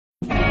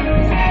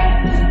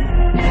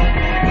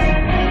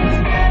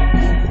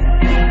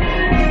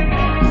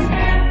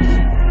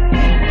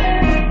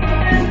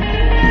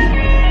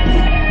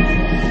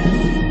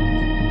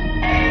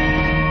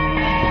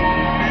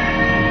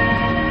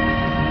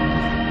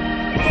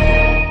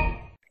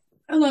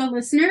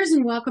listeners,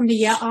 and welcome to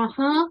Yeah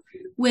Uh-huh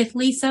with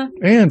Lisa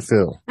and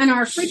Phil and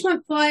our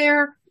frequent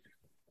flyer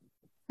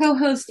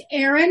co-host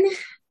Aaron.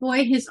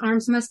 Boy, his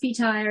arms must be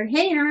tired.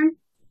 Hey, Aaron.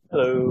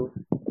 Hello.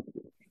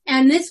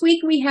 And this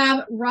week we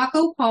have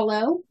Rocco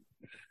Paulo.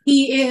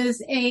 He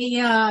is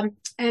an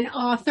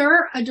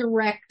author, a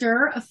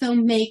director, a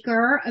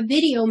filmmaker, a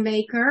video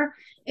maker,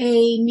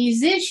 a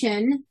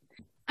musician.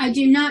 I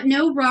do not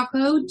know,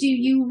 Rocco. Do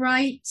you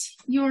write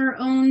your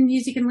own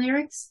music and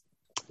lyrics?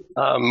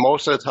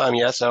 Most of the time,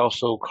 yes. I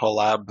also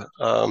collab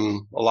a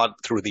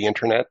lot through the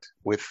internet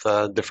with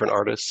different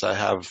artists. I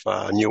have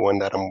a new one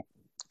that I'm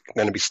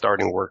going to be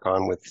starting work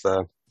on with,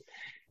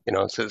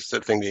 it's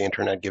the thing the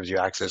internet gives you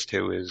access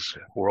to is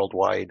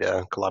worldwide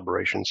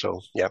collaboration.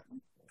 So, yeah.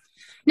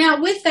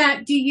 Now, with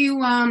that, do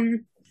you,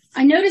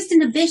 I noticed in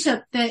the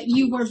Bishop that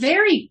you were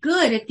very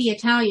good at the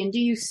Italian. Do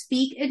you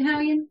speak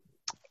Italian?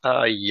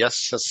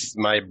 Yes, that's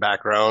my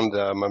background.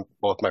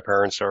 Both my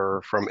parents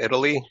are from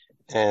Italy.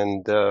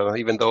 And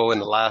even though in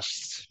the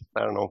last,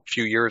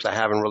 few years, I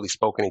haven't really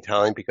spoken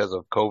Italian because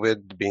of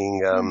COVID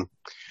being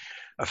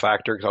a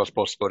factor, because I was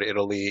supposed to go to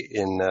Italy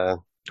in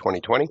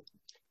 2020,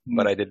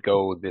 but I did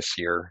go this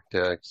year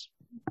to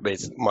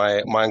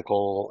my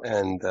uncle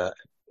and,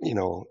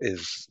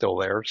 is still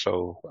there.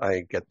 So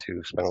I get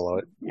to spend a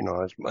lot,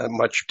 as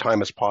much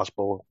time as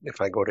possible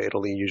if I go to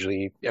Italy,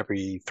 usually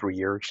every 3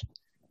 years.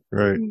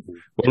 Right.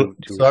 Well,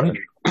 so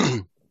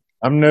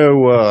I'm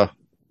no,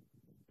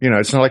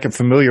 it's not like I'm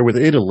familiar with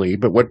Italy,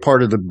 but what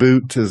part of the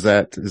boot is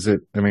that? Is it,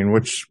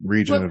 which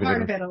region of Italy?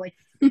 What part of Italy?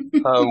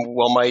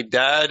 Well, my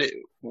dad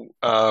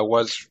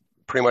was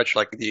pretty much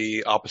like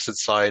the opposite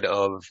side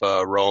of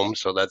Rome,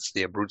 so that's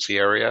the Abruzzi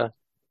area.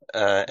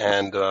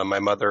 And my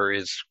mother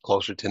is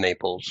closer to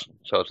Naples.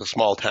 So it's a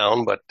small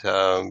town, but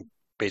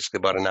basically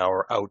about an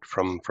hour out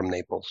from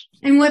Naples.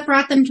 And what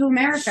brought them to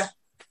America?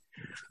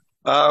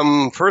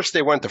 First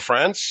they went to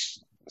France.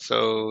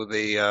 So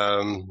they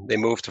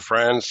moved to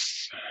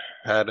France,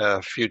 had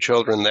a few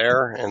children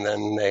there, and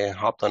then they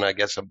hopped on, I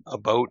guess, a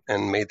boat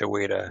and made their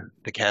way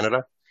to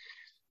Canada.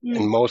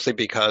 And mostly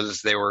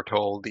because they were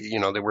told,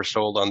 they were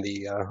sold on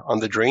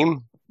the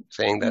dream,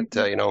 saying that,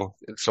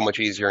 it's so much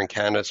easier in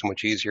Canada, so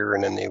much easier.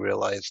 And then they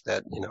realized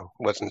that, it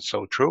wasn't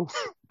so true,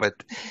 but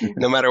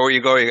no matter where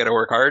you go, you got to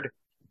work hard.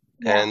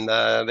 Yeah.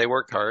 And, they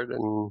worked hard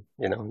and,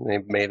 they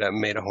made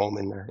a home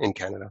in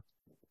Canada.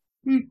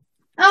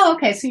 Oh,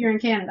 okay. So you're in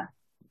Canada.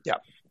 Yeah.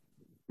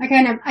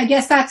 I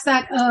guess that's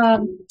that,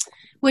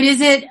 what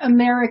is it?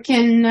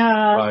 American,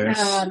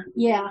 bias.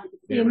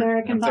 The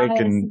American bias. I'm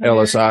thinking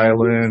Ellis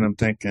Island. I'm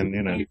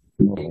thinking,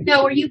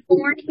 Now, were you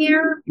born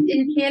here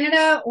in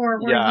Canada or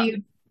were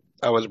you?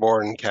 I was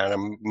born in Canada.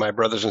 My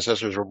brothers and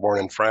sisters were born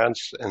in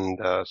France. And,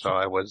 so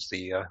I was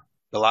the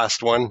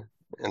last one.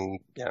 And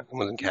I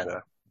was in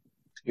Canada.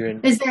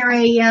 Is there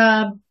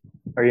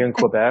are you in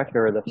Quebec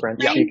or the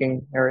French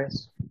speaking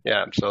areas?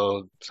 Yeah.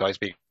 So I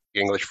speak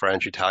English,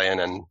 French,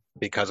 Italian, and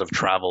because of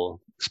travel,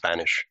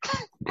 Spanish.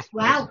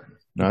 Wow.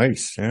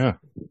 Nice. Yeah.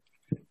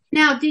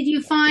 Now, did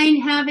you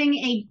find having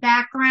a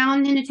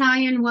background in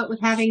Italian, what with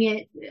having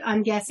it,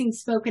 I'm guessing,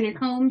 spoken at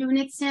home to an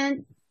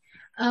extent,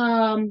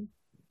 and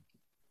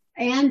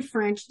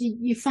French, did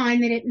you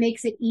find that it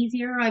makes it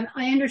easier?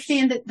 I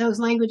understand that those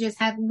languages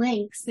have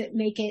links that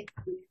make it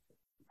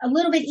a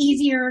little bit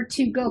easier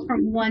to go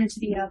from one to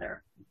the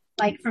other,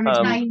 like from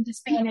Italian to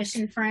Spanish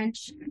and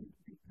French.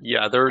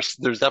 Yeah, there's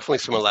definitely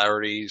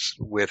similarities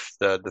with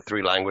the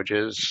three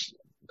languages.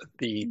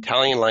 The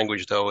Italian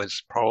language, though,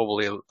 is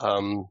probably a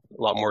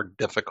lot more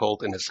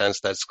difficult in the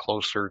sense that's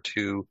closer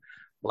to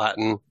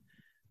Latin.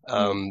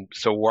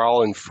 So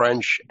while in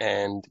French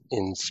and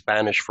in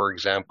Spanish, for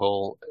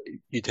example,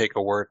 you take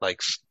a word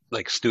like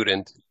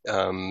student,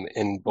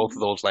 in both of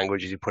those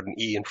languages, you put an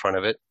E in front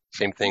of it.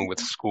 Same thing with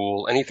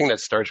school. Anything that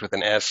starts with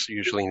an S,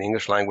 usually in the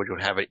English language,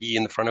 would have an E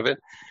in the front of it.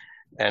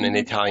 And in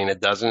Italian, it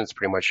doesn't. It's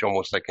pretty much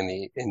almost like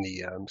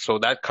so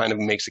that kind of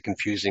makes it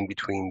confusing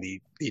between the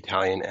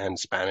Italian and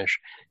Spanish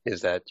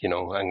is that, I'm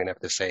going to have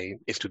to say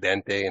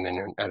estudente and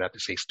then I'd have to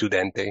say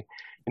studente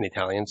in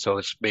Italian. So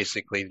it's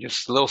basically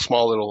just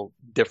small little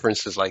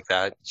differences like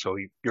that. So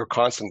you're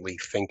constantly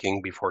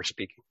thinking before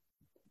speaking.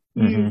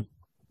 Mm-hmm.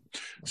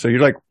 So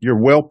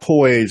you're well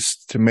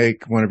poised to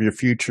make one of your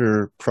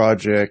future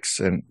projects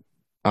an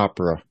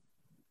opera,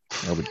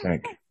 I would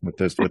think. With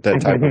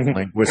that type of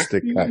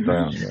linguistic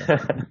background,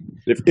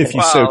 if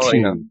you so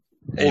choose.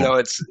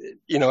 It's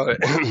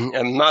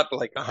I'm not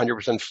like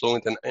 100%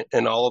 fluent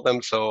in all of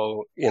them.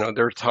 So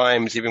there are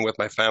times even with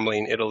my family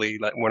in Italy,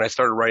 like when I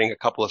started writing a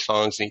couple of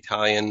songs in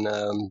Italian,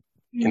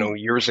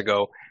 years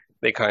ago,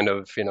 they kind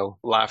of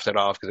laughed it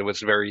off because it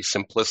was very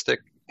simplistic,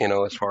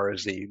 as far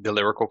as the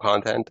lyrical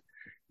content.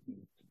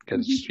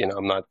 Because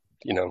I'm not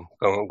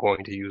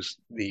going to use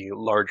the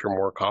larger,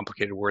 more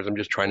complicated words. I'm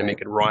just trying to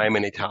make it rhyme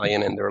in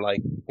Italian. And they're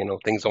like,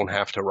 things don't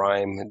have to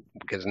rhyme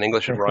because in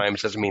English it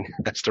rhymes doesn't mean it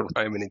has to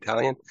rhyme in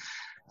Italian.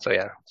 So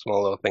yeah,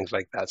 small little things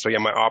like that. So yeah,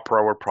 my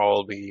opera would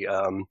probably,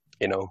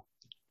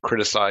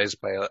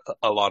 criticized by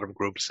a lot of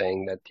groups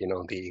saying that,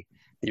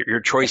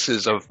 your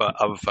choices of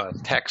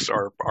text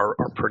are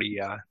pretty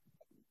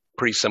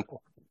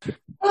simple.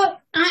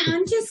 Well,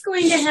 I'm just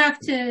going to have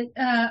to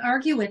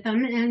argue with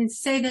them and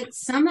say that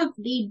some of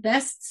the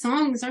best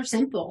songs are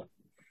simple.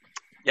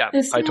 Yeah,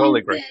 I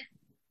totally agree.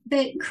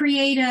 That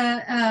create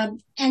an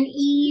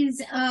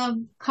ease of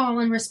call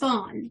and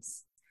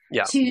response.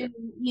 Yeah. To,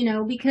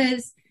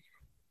 because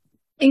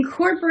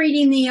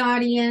incorporating the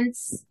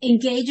audience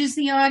engages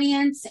the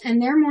audience,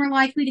 and they're more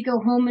likely to go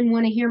home and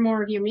want to hear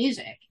more of your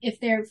music if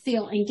they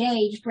feel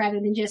engaged rather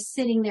than just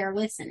sitting there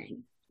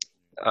listening.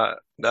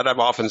 That I've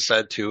often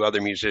said to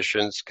other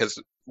musicians,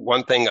 because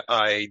one thing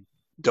I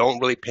don't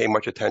really pay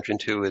much attention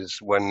to is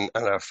when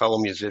a fellow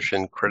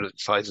musician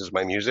criticizes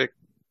my music,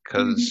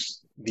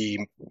 because the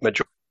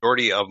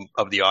majority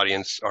of the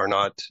audience are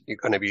not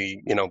going to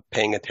be,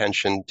 paying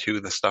attention to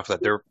the stuff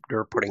that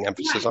they're putting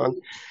emphasis on.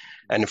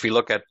 And if we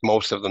look at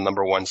most of the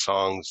number one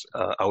songs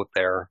out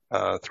there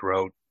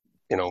throughout,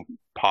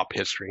 pop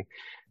history,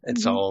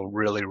 it's all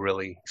really,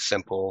 really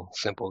simple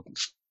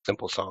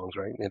songs,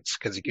 right? It's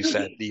because, like you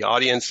said, the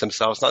audience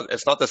themselves,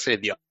 it's not to say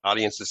the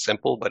audience is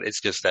simple, but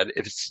it's just that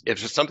if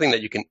it's something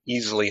that you can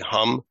easily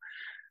hum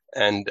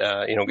and,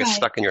 get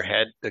stuck in your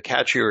head, the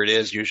catchier it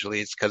is, usually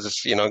it's because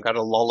it's, got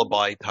a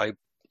lullaby type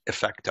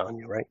effect on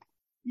you, right?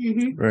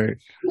 Mm-hmm. Right.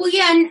 Well,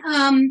 yeah,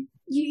 and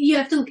you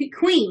have to look at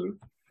Queen.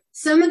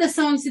 Some of the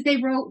songs that they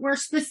wrote were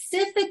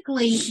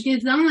specifically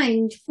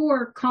designed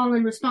for call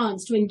and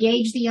response, to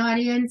engage the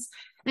audience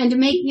and to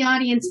make the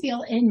audience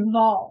feel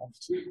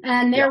involved.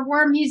 And there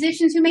were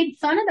musicians who made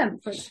fun of them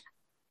for that.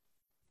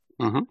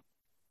 Mm-hmm.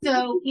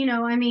 So,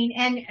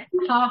 and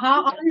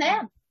ha on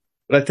them.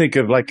 But I think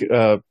of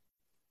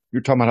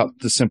you're talking about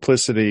the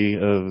simplicity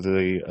of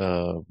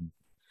the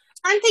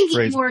I'm thinking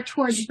phrase. more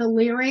towards the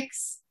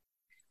lyrics.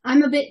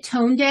 I'm a bit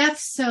tone deaf,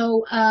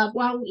 so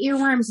while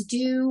earworms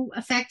do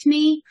affect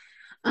me,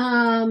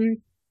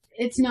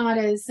 it's not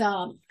as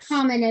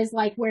common as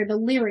where the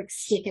lyrics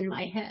stick in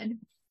my head.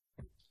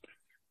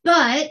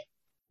 But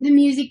the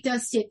music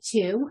does stick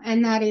too,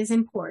 and that is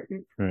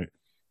important. Right.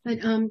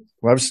 But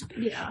well,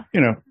 I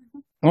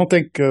don't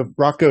think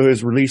Rocco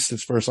has released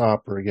his first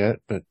opera yet,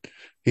 but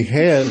he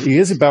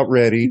is about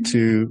ready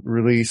to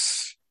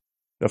release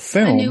a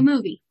film, a new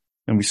movie.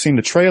 And we've seen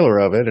the trailer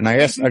of it. And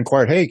I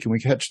inquired, hey, can we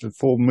catch the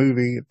full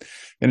movie?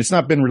 And it's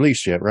not been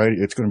released yet, right?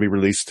 It's going to be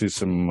released to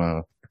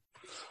some.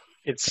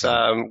 It's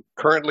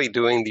currently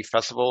doing the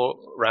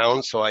festival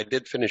round, so I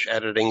did finish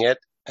editing it.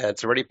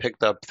 It's already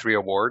picked up 3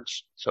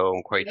 awards, so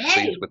I'm quite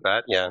pleased with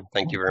that. Yeah,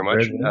 thank you very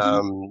much.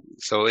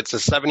 So it's a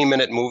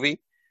 70-minute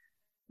movie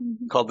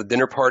called The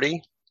Dinner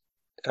Party.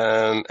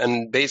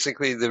 And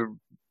basically,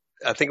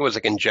 I think it was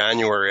in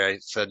January, I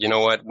said, you know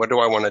what do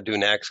I want to do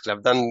next? Because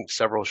I've done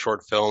several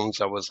short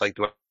films. I was like,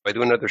 do I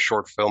do another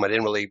short film? I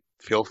didn't really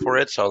feel for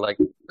it. So I'd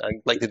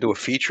like to do a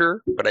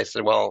feature. But I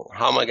said, well,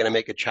 how am I going to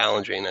make it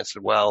challenging? I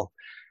said, well,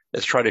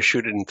 let's try to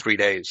shoot it in 3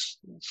 days.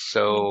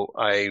 So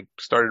I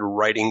started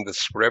writing the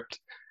script,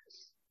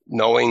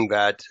 knowing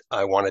that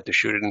I wanted to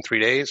shoot it in 3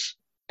 days.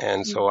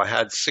 And so I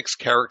had 6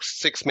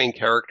 main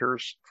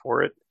characters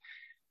for it.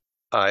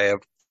 I have,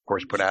 of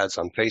course, put ads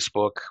on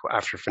Facebook.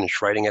 After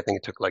finished writing, I think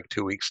it took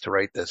 2 weeks to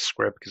write the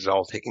script because it's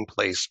all taking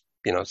place,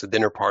 it's a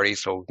dinner party.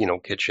 So,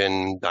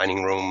 kitchen,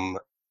 dining room,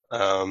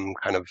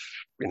 kind of,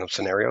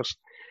 scenarios.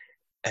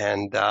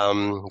 And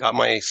got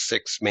my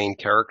 6 main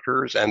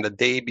characters. And the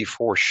day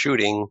before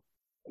shooting,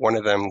 one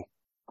of them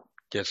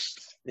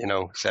just,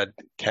 said,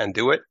 can't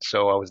do it.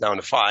 So I was down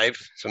to 5.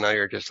 So now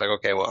you're just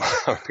okay, well,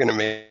 I'm going to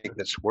make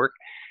this work.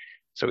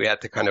 So we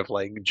had to kind of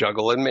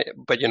juggle it.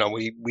 But,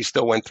 we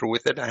still went through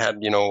with it. I had,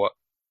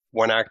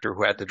 one actor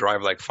who had to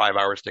drive 5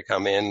 hours to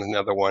come in,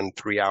 another one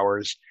 3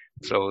 hours.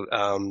 So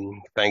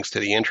thanks to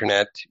the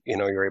internet,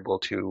 you're able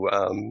to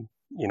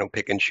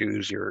pick and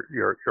choose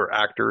your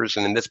actors.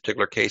 And in this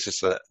particular case,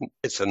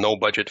 it's a no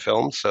budget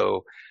film.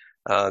 So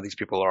these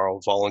people are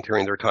all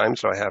volunteering their time.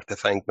 So I have to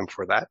thank them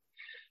for that.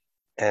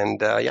 And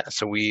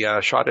so we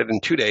shot it in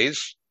 2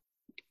 days,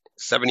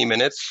 70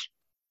 minutes.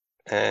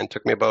 And it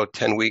took me about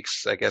 10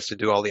 weeks, I guess, to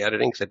do all the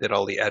editing. Because I did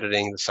all the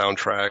editing, the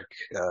soundtrack,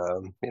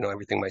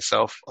 everything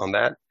myself on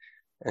that.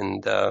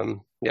 And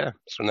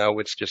so now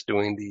it's just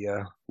doing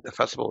the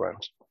festival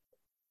rounds.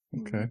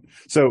 Okay,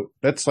 so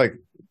that's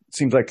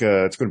seems like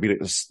it's going to be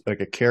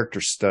like a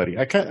character study.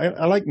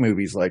 I like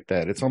movies like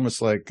that. It's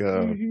almost like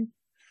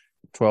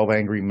 12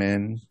 Angry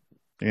Men,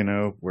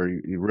 where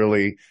you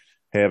really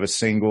have a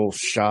single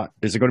shot.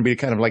 Is it going to be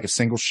kind of like a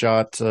single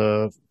shot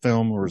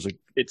film, or is it?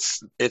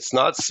 It's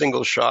not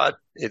single shot.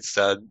 It's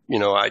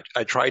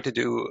I tried to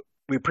do.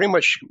 We pretty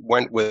much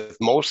went with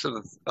most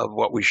of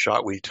what we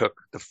shot. We took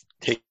the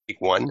take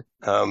one.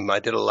 I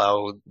did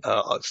allow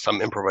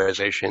some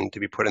improvisation to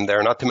be put in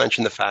there, not to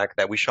mention the fact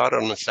that we shot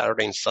it on a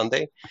Saturday and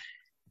Sunday,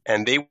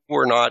 and they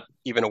were not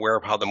even aware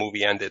of how the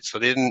movie ended. So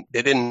they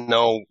didn't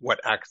know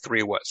what Act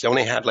 3 was. They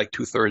only had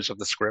 2/3 of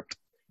the script.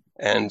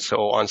 And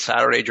so on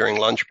Saturday during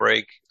lunch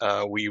break,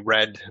 we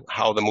read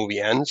how the movie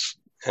ends,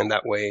 and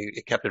that way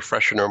it kept it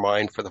fresh in our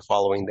mind for the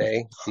following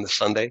day on the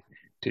Sunday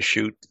to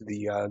shoot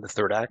the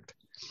 3rd act.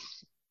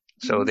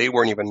 So they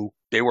weren't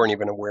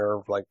even aware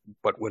of like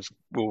what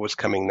was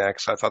coming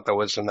next. I thought that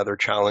was another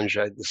challenge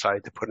I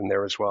decided to put in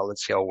there as well.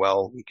 Let's see how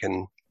well we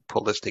can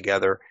pull this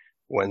together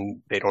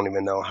when they don't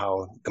even know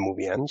how the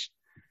movie ends.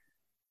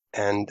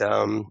 And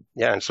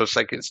and so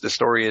the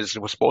story is,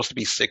 it was supposed to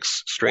be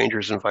 6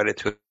 strangers invited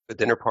to a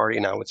dinner party.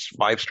 Now it's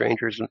 5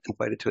 strangers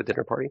invited to a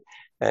dinner party,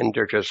 and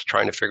they're just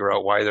trying to figure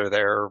out why they're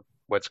there,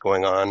 what's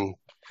going on.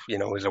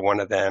 Is it one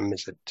of them?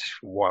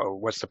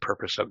 What's the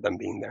purpose of them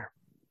being there?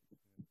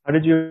 How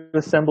did you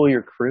assemble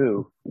your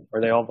crew?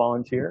 Were they all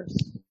volunteers?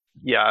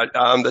 Yeah,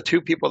 the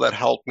 2 people that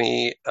helped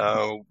me,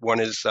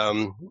 one is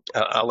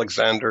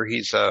Alexander.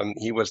 He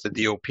was the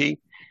DOP.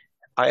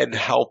 I had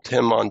helped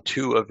him on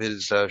 2 of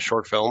his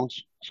short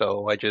films.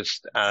 So I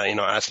just,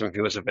 asked him if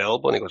he was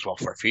available, and he goes, well,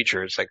 for a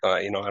feature, it's like,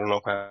 I don't know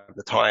if I have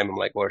the time. I'm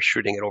like, well, we're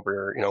shooting it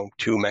over,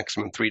 2,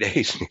 maximum 3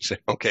 days. And he said,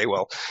 okay,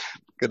 well,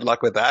 good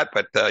luck with that.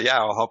 But,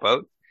 I'll help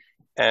out.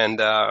 And,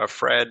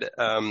 Fred,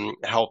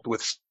 helped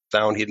with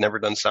sound. He'd never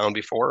done sound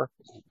before.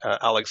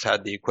 Alex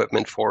had the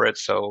equipment for it.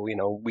 So,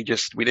 we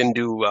didn't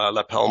do,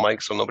 lapel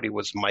mic. So nobody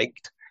was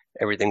mic'd.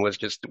 Everything was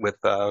just with,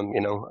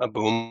 a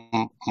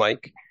boom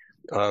mic.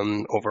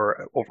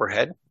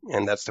 Overhead,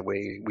 and that's the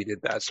way we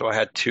did that. So I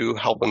had 2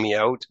 helping me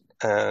out,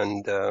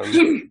 and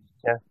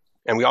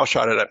and we all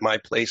shot it at my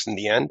place in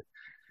the end.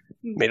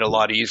 Made it a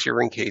lot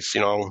easier in case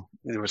there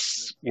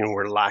was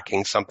we're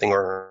lacking something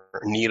or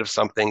in need of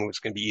something. It was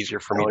going to be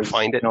easier for me to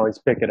find it. You can always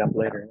pick it up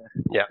later.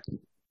 Yeah.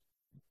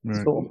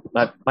 Right. Cool.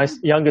 My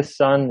youngest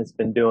son has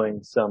been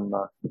doing some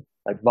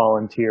like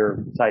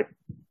volunteer type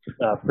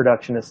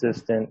production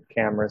assistant,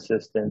 camera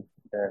assistant,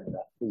 and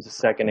he's a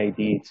second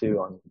AD too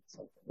on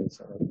something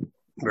recently.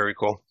 Very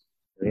cool.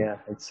 Yeah,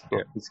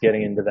 he's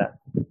getting into that.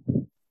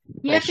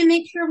 You have to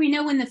make sure we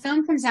know when the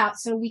film comes out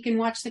so we can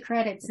watch the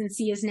credits and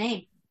see his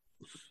name.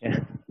 Yeah.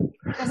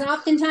 Because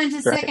oftentimes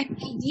the second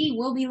AD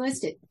will be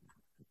listed.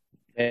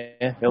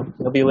 Yeah,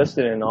 he'll be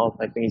listed in all.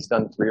 I think he's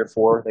done 3 or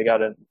 4.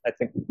 I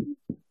think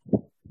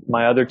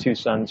my other 2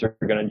 sons are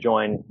going to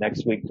join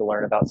next week to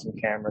learn about some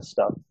camera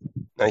stuff.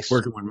 Nice.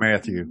 Working with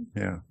Matthew.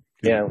 Yeah.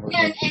 Yeah.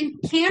 And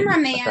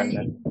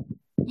cameraman,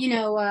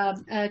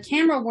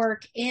 camera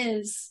work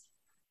is,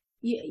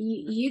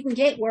 you can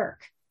get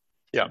work.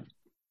 Yeah.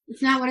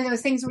 It's not one of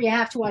those things where you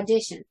have to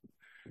audition.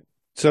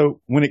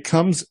 So when it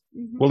comes,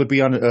 will it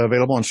be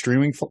available on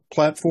streaming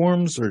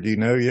platforms, or do you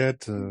know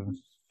yet?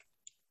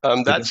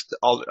 That's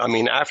all. I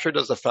mean, after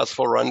does the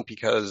festival run,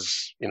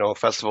 because,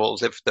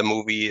 festivals, if the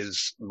movie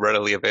is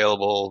readily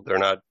available,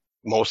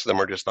 most of them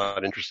are just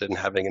not interested in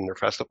having it in their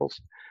festivals.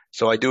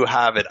 So I do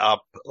have it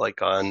up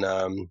like on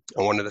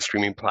one of the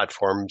streaming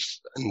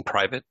platforms in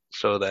private,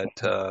 so that,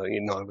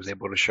 I was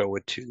able to show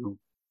it to,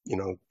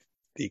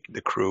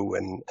 the crew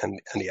and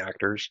the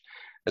actors,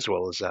 as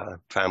well as,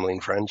 family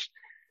and friends.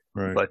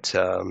 Right. But,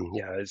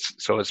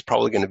 it's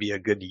probably going to be a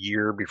good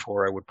year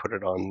before I would put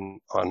it on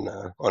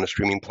a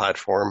streaming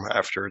platform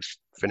after it's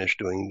finished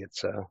doing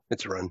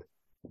its run.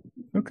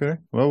 Okay.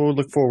 Well, we'll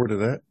look forward to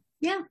that.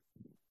 Yeah.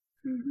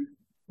 Mm-hmm.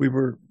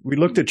 We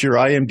looked at your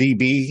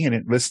IMDb, and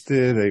it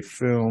listed a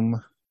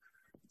film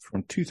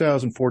from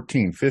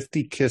 2014,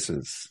 50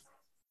 Kisses.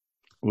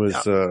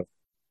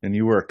 And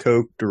you were a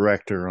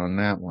co-director on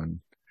that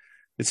one.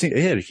 It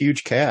had a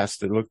huge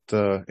cast. It looked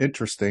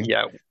interesting.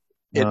 Yeah.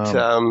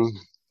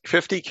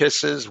 50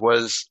 Kisses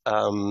was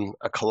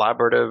a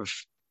collaborative.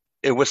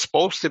 It was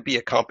supposed to be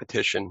a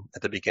competition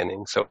at the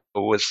beginning. So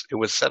it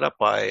was set up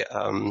by,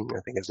 I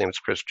think his name is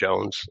Chris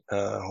Jones.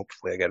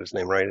 Hopefully I got his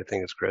name right. I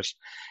think it's Chris.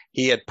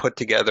 He had put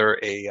together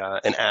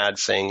an ad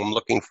saying, I'm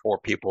looking for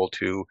people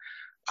to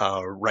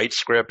write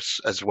scripts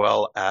as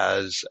well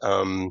as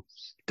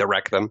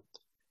direct them.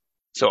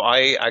 So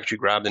I actually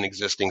grabbed an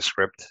existing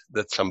script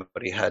that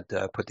somebody had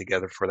put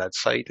together for that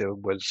site. It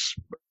was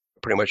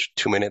pretty much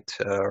 2-minute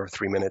or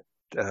 3-minute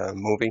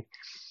movie.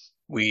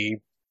 We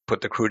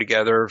put the crew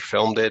together,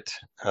 filmed it,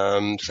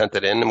 sent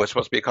it in, and it was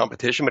supposed to be a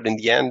competition. But in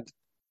the end,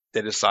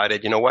 they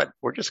decided, you know what,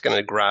 we're just going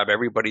to grab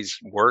everybody's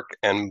work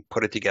and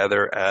put it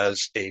together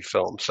as a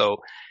film. So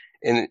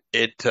it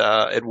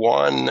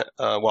won.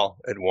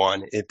 It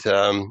won.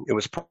 It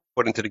was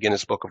put into the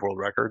Guinness Book of World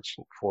Records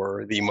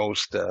for the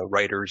most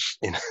writers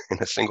in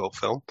a single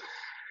film.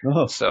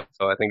 Oh. So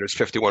I think there's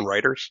 51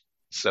 writers.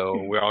 So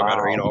we all got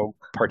our,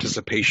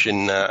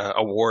 participation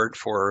award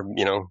for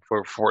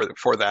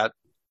that.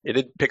 It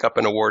did pick up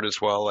an award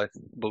as well, I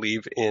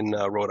believe, in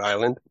Rhode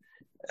Island.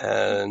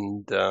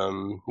 And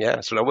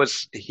so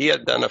he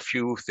had done a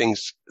few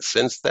things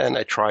since then.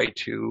 I tried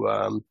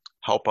to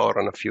help out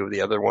on a few of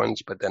the other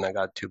ones, but then I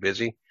got too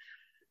busy.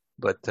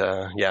 But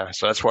so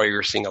that's why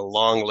you're seeing a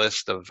long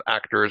list of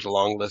actors, a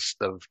long list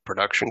of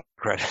production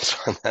credits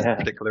on that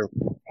particular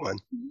one.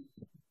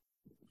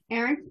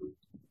 Aaron?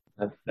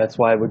 That's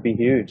why it would be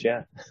huge,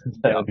 the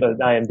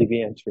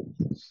IMDb entry.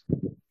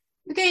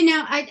 Okay,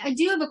 now I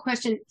do have a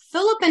question.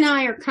 Philip and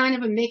I are kind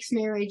of a mixed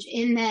marriage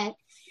in that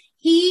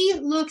he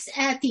looks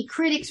at the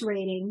critics'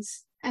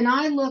 ratings and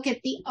I look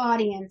at the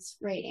audience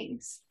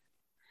ratings.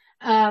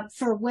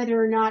 for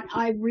whether or not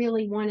I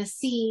really want to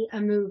see a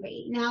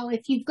movie. Now,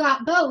 if you've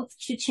got both,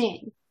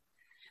 cha-ching.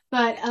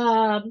 But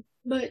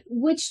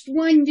which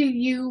one do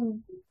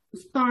you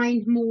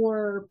find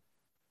more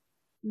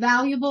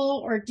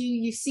valuable, or do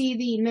you see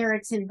the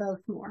merits in both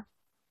more?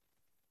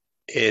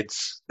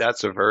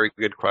 That's a very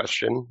good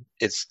question.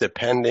 It's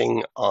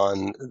depending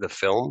on the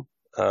film.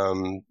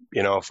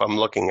 If I'm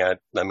looking at,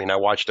 I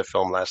watched a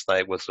film last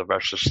night with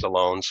Sylvester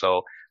Stallone,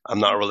 so I'm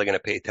not really going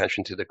to pay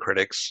attention to the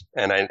critics,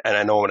 and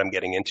I know what I'm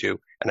getting into,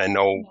 and I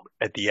know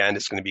at the end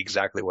it's going to be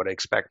exactly what I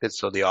expected.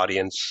 So the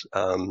audience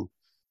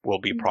will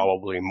be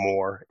probably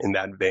more in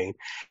that vein.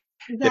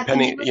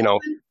 Depending,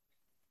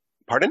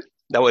 pardon?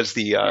 That was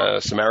the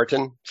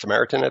Samaritan,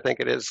 I think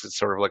it is. It's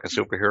sort of like a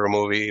superhero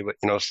movie, but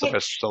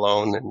Sylvester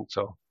Stallone, and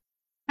so.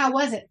 How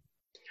was it?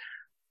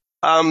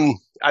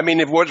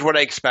 It was what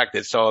I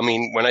expected. So,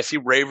 when I see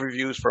rave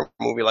reviews for a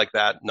movie like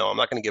that, no, I'm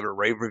not going to give it a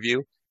rave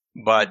review,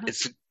 but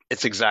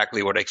it's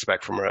exactly what I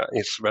expect from a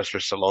Sylvester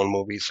Stallone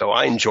movie. So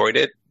I enjoyed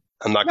it.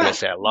 I'm not going to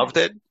say I loved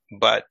it,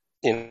 but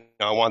I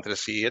wanted to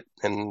see it,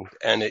 and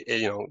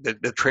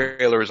the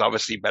trailer is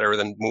obviously better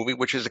than the movie,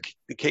 which is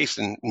the case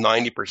in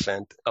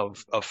 90%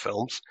 of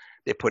films.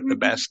 They put the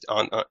best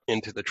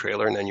into the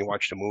trailer, and then you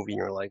watch the movie and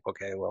you're like,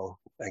 okay, well,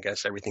 I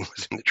guess everything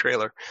was in the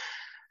trailer.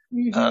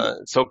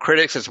 So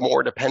critics, it's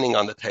more depending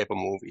on the type of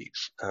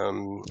movies.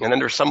 And then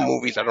there's some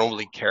movies I don't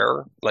really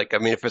care. Like,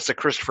 if it's a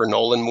Christopher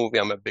Nolan movie,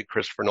 I'm a big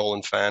Christopher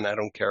Nolan fan. I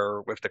don't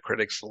care if the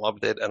critics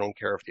loved it. I don't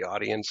care if the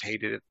audience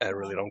hated it. I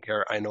really don't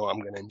care. I know I'm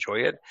going to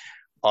enjoy it.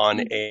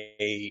 On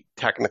a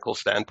technical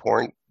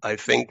standpoint, I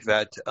think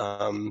that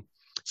some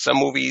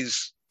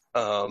movies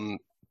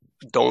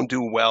don't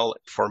do well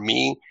for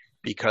me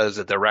because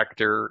the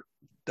director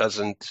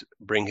doesn't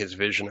bring his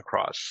vision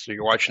across. So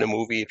you're watching a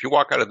movie. If you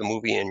walk out of the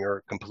movie and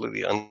you're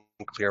completely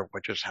unclear of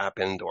what just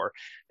happened, or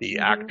the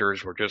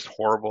actors were just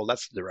horrible,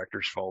 that's the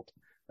director's fault.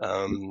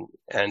 I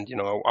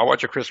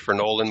watch a Christopher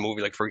Nolan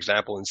movie, like, for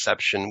example,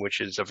 Inception,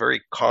 which is a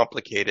very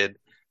complicated,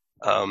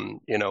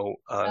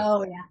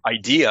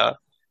 idea.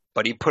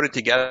 But he put it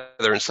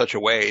together in such a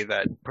way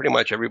that pretty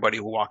much everybody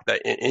who walked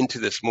into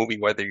this movie,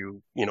 whether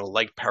you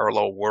like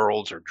parallel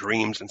worlds or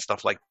dreams and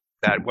stuff like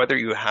that, whether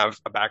you have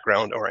a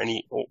background or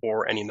any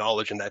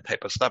knowledge in that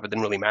type of stuff, it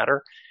didn't really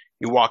matter.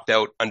 You walked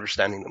out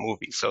understanding the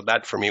movie. So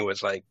that for me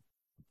was like,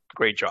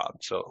 great job.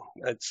 So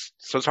it's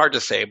hard to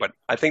say, but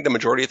I think the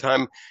majority of the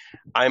time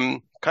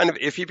I'm kind of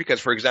iffy because,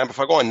 for example, if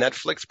I go on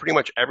Netflix, pretty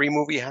much every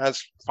movie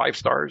has 5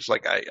 stars.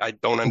 Like, I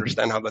don't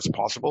understand how that's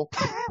possible,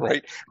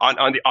 right?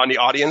 On the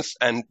audience,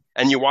 and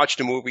you watch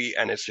the movie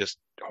and it's just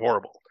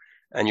horrible.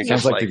 And you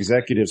sounds like the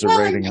executives are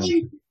rating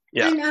them.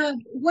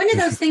 And one of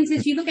those things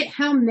is you look at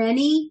how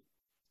many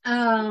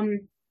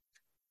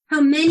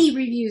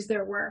reviews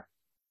there were.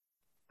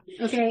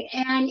 Okay.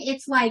 And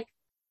it's like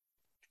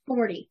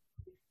 40.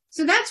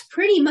 So that's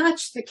pretty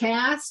much the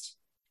cast,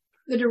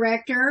 the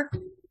director,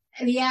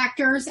 the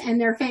actors,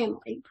 and their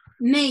family.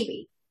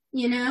 Maybe,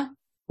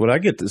 What I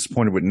get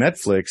disappointed with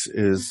Netflix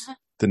is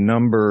the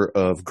number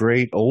of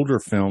great older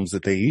films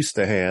that they used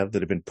to have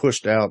that have been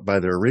pushed out by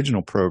their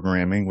original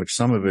programming, which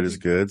some of it is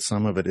good,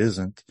 some of it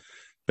isn't.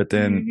 But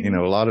then,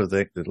 a lot of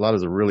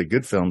the really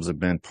good films have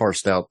been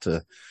parsed out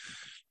to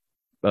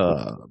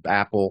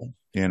Apple,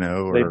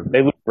 or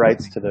they lose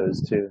rights to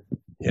those too.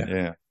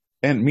 Yeah.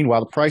 And meanwhile,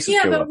 the prices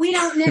go but up. we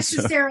don't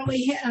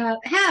necessarily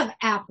have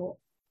Apple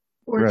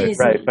or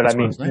Disney. Right, but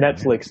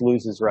Netflix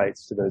loses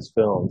rights to those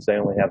films. They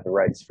only have the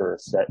rights for a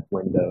set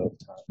window of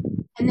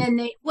time. And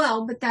then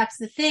but that's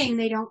the thing.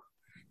 They don't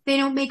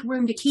make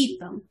room to keep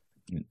them.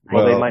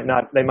 Well, they might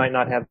not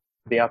have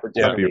the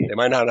opportunity. Yeah, they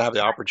might not have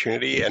the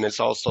opportunity, and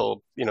it's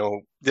also,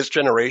 this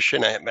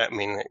generation. I'm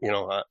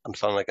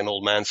sounding like an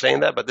old man saying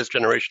that, but this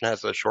generation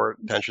has a short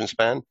attention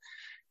span,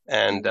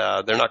 and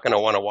they're not going to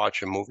want to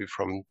watch a movie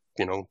from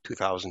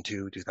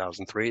 2002,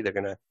 2003. They're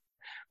going to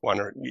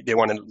want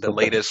the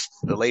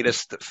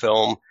latest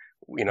film,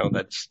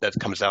 that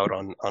comes out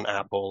on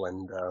Apple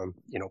and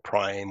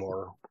Prime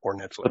or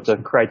Netflix. What the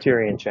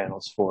Criterion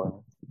channels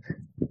for?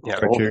 Yeah,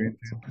 Criterion.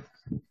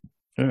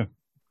 Yeah.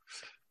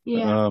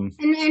 Yeah.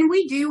 And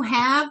we do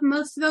have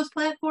most of those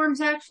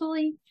platforms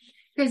actually,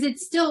 because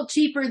it's still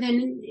cheaper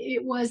than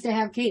it was to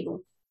have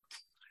cable.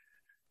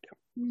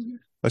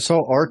 I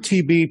saw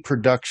RTB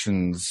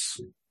Productions.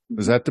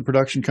 Was that the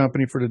production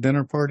company for the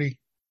dinner party?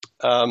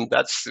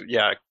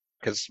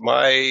 Because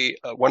I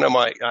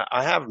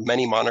have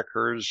many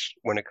monikers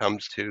when it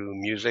comes to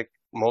music,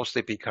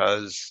 mostly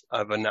because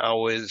I've been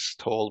always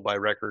told by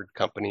record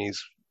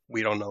companies,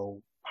 we don't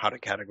know how to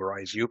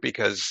categorize you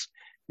because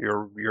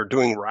you're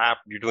doing rap,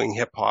 you're doing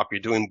hip hop, you're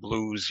doing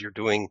blues, you're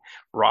doing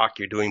rock,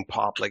 you're doing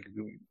pop. Like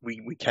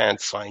we can't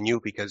sign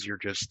you because you're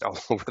just all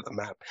over the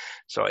map.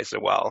 So I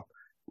said, well,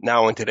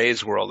 now in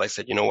today's world, I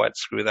said, you know what,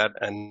 screw that.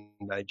 And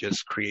I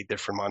just create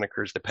different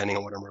monikers depending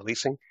on what I'm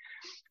releasing.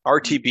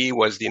 RTB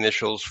was the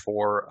initials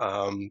for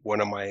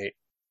one of my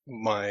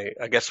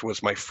I guess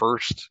was my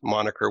first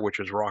moniker, which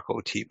was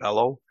Rocco T.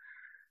 Bello.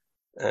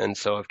 And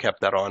so I've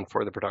kept that on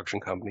for the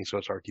production company. So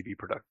it's RTB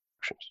Productions.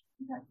 Productions.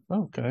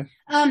 Okay.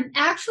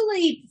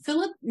 Actually,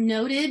 Philip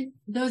noted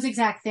those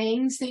exact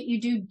things, that you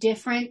do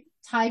different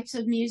types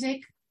of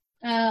music.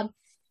 And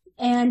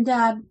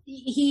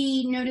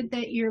he noted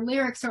that your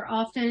lyrics are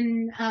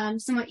often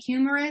somewhat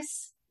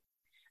humorous,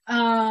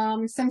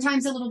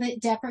 sometimes a little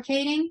bit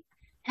deprecating.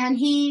 And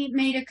he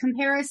made a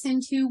comparison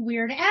to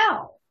Weird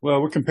Al.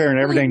 Well, we're comparing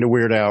everything to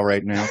Weird Al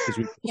right now because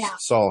we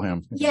saw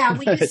him. Yeah,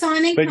 we just saw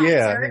him in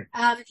concert.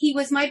 Yeah. He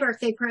was my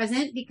birthday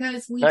present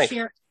because we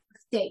share a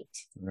date.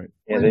 Right.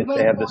 Yeah, they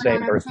have the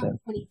same birthday.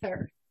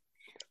 23rd.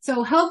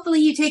 So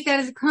hopefully you take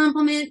that as a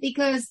compliment,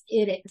 because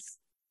it is.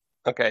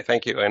 Okay,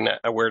 thank you. And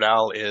Weird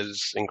Al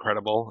is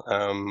incredible.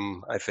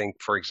 I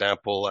think, for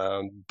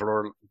example,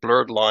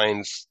 Blurred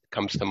Lines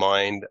comes to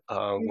mind,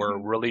 where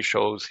it really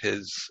shows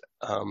his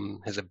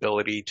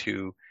ability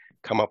to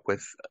come up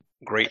with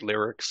great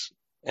lyrics,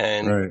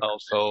 and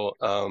also,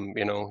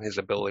 his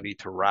ability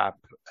to rap,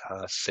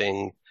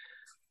 sing.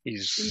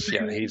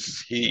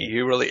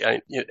 He really.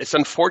 It's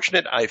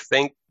unfortunate, I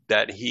think,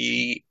 that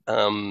he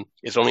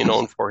is only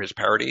known for his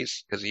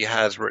parodies, because he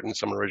has written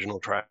some original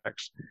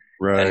tracks.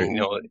 Right. And,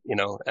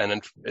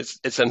 and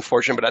it's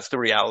unfortunate, but that's the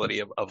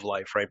reality of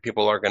life, right?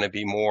 People are going to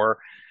be more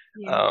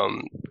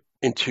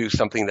into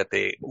something that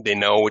they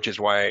know, which is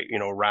why,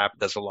 rap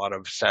does a lot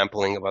of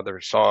sampling of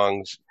other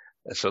songs,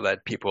 so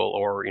that people,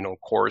 or,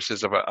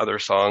 choruses of other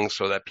songs,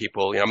 so that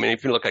people,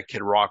 if you look at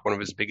Kid Rock, one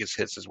of his biggest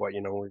hits is what,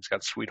 he's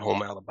got Sweet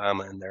Home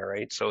Alabama in there,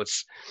 right? So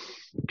it's,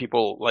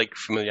 people like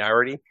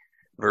familiarity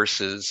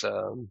versus,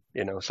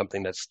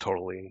 something that's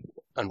totally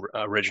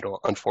original,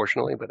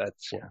 unfortunately. But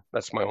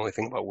that's my only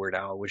thing about Weird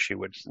Al. I wish he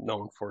was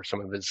known for some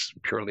of his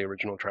purely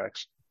original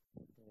tracks.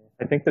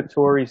 I think the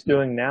tour he's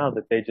doing now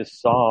that they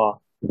just saw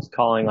is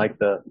calling like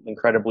the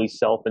incredibly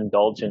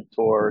self-indulgent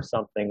tour or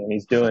something, and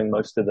he's doing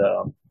most of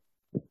the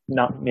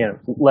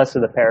less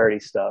of the parody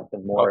stuff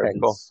and more of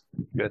his.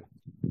 Good.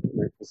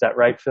 Is that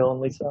right, Phil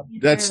and Lisa?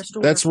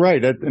 That's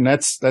right. And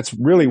that's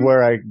really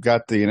where I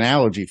got the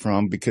analogy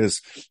from,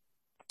 because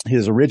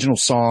his original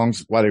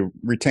songs, while they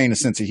retain a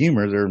sense of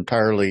humor, they're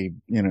entirely,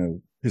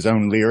 his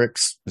own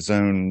lyrics, his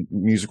own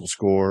musical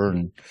score.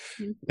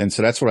 And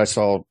so that's what I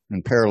saw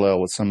in parallel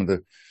with some of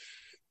the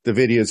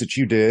videos that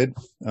you did.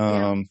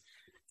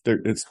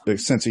 It's the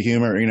sense of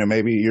humor,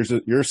 maybe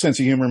your sense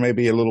of humor may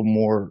be a little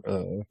more,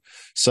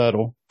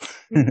 subtle,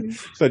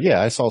 but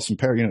I saw some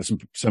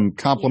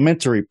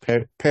complementary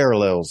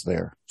parallels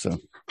there. So.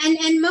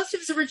 And most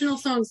of his original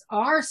songs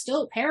are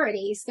still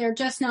parodies. They're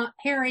just not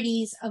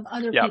parodies of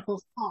other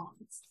people's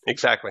songs.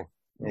 Exactly.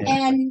 Yeah.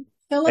 And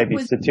Philip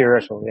was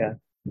satirical.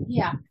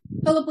 Yeah.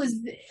 Philip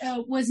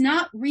was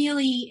not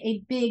really a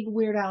big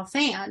Weird Al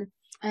fan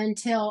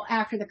until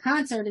after the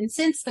concert. And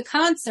since the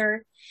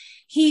concert,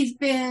 he's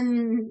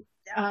been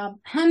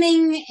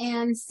humming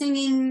and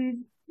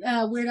singing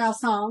Weird Al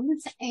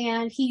songs,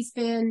 and he's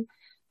been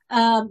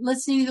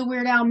listening to the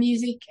Weird Al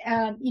music.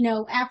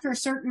 After a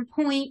certain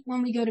point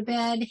when we go to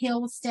bed,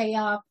 he'll stay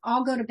up.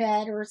 I'll go to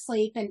bed or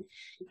sleep, and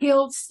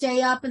he'll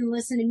stay up and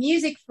listen to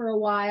music for a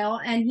while.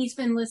 And he's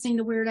been listening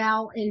to Weird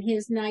Al in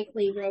his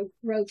nightly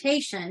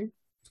rotation.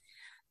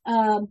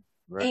 And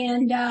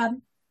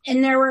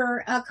there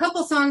were a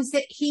couple songs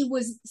that he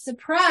was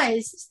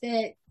surprised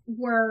that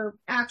were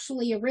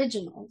actually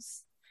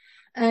originals.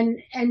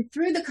 And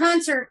through the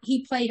concert,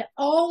 he played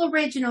all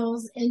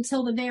originals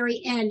until the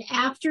very end.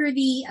 After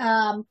the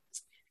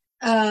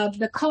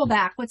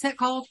callback, what's that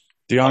called?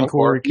 The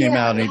encore came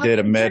out and he did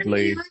a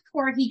medley. The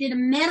encore, he did a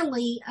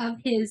medley of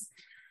his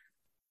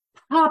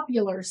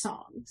popular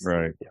songs.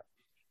 Right.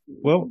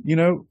 Well,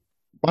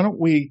 why don't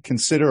we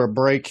consider a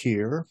break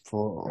here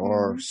for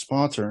our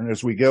sponsor? And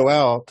as we go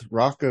out,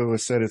 Rocco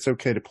has said it's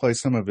okay to play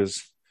some of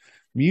his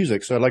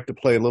music. So I'd like to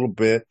play a little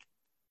bit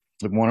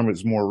of one of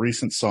his more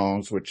recent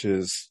songs, which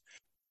is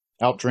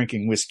Out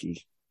Drinking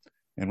Whiskey.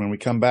 And when we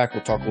come back,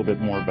 we'll talk a little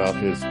bit more about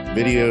his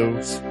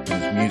videos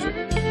and his music.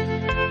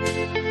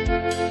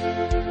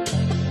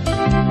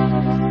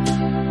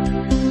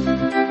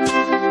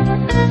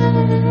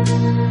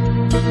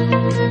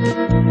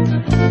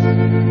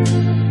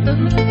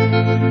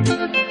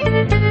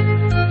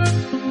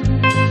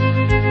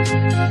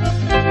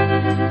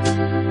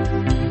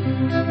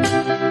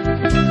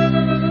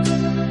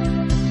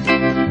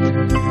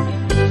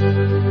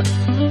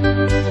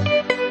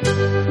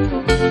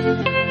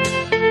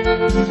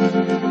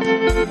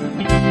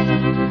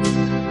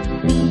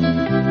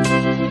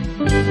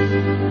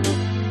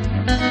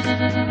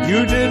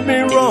 You did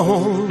me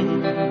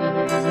wrong,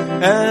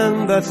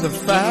 and that's a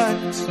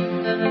fact.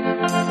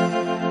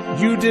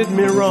 You did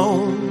me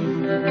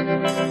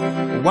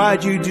wrong.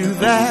 Why'd you do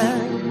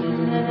that?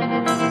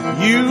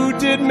 You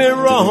did me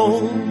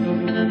wrong.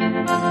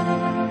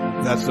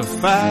 That's a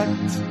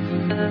fact.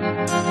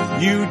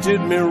 You did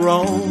me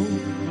wrong.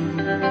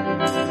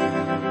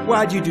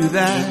 Why'd you do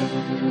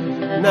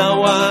that?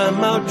 Now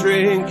I'm out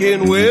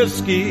drinking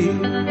whiskey,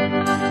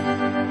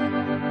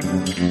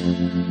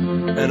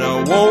 and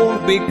I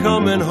won't be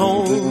coming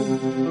home.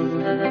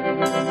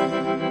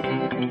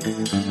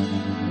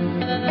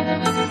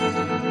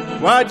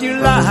 Why'd you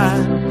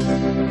lie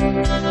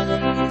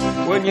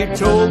when you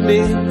told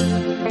me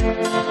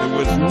there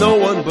was no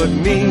one but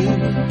me,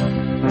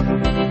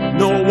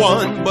 no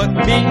one but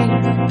me.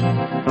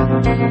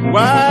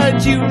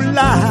 Why'd you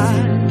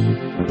lie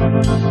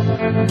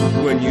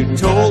when you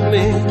told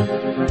me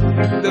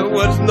there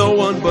was no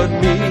one but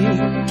me?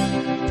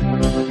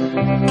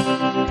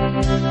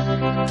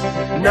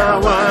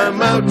 Now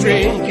I'm out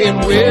drinking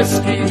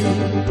whiskey,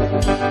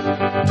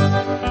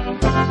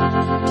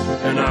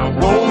 and I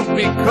won't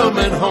be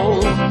coming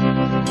home.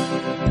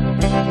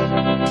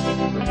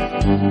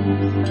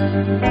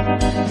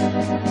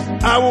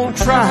 I won't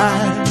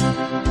try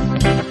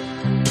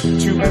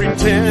to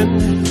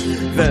pretend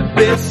that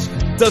this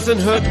doesn't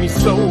hurt me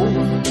so,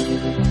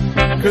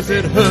 'cause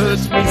it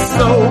hurts me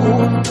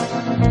so.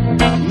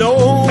 No,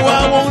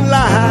 I won't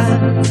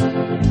lie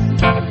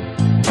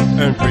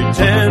and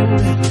pretend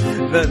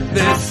that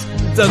this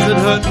doesn't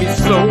hurt me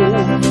so,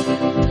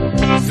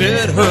 'cause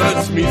it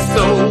hurts me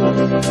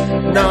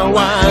so. Now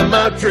I'm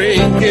out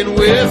drinking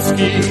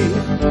whiskey,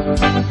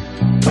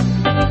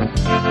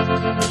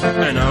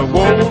 and I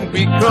won't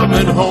be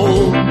coming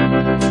home.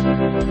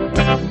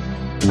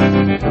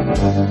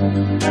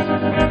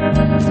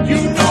 You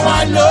know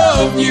I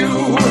love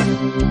you,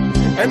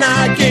 and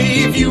I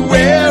gave you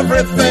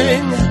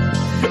everything,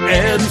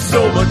 and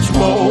so much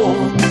more.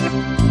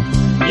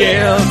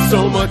 Yeah,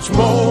 so much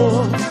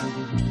more.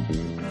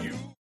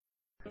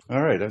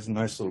 All right, that's a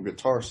nice little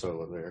guitar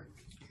solo there.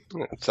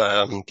 It's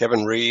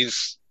Kevin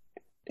Rees.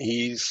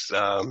 He's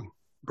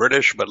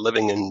British but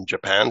living in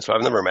Japan, so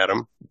I've never met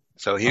him.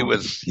 So he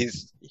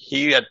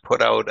had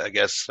put out, I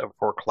guess,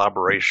 for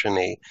collaboration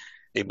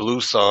a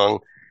blues song,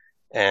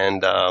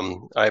 and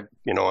I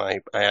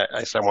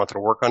said I wanted to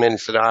work on it. And he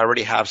said, I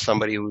already have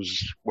somebody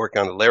who's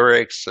working on the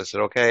lyrics. I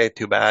said, okay,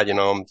 too bad.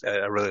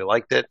 I really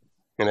liked it.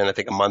 And then I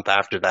think a month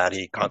after that,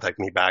 he contacted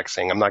me back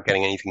saying, I'm not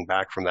getting anything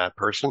back from that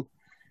person.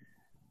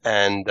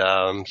 And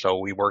so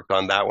we worked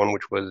on that one,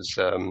 which was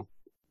I'm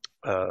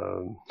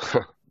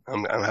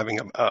having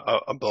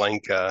a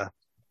blank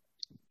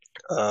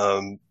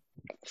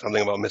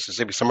something about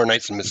Mississippi, Summer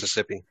Nights in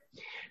Mississippi,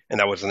 and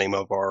that was the name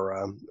of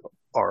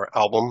our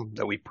album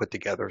that we put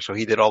together. So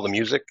he did all the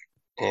music,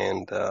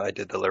 and I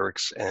did the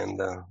lyrics and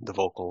the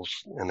vocals,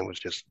 and it was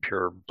just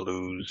pure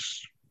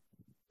blues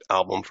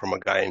album from a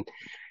guy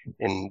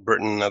in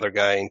Britain, another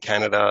guy in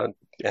Canada,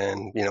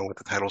 and with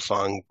the title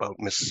song about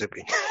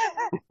Mississippi.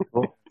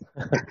 Cool.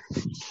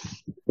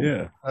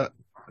 Yeah,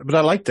 but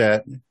I like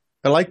that.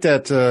 I like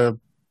that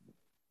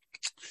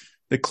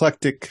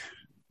eclectic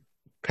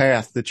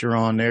path that you're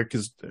on there,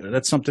 because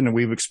that's something that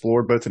we've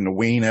explored both in the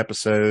Ween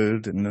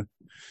episode and the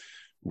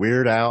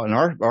Weird Al, and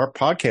our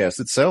podcast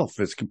itself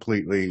is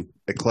completely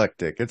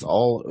eclectic. It's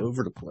all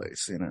over the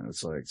place.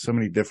 It's like so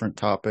many different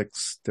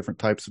topics, different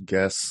types of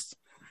guests.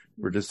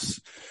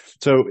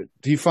 So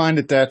do you find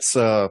that that's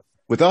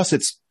with us?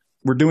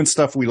 We're doing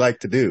stuff we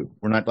like to do.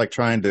 We're not like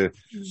trying to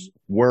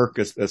work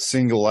a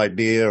single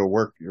idea or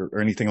work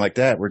or anything like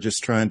that. We're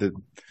just trying to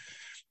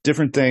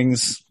different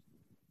things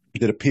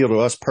that appeal to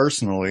us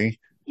personally.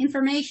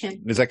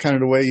 Information. Is that kind of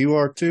the way you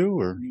are too,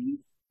 or?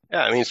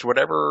 Yeah, I mean, it's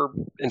whatever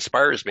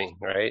inspires me,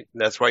 right?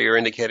 That's why you're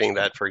indicating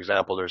that, for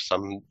example, there's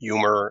some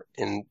humor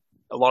in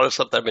a lot of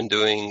stuff that I've been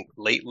doing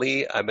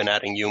lately. I've been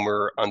adding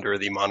humor under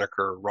the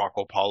moniker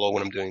Rocco Polo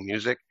when I'm doing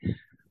music.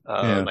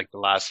 Like the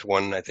last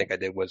one I think I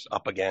did was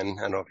Up Again.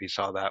 I don't know if you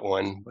saw that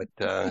one, but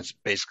it's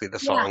basically the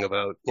song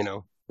about,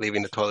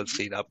 leaving the toilet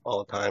seat up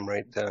all the time,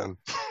 right?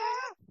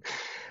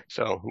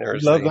 So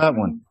there's love that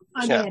one.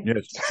 Yeah.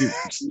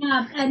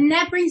 And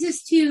that brings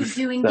us to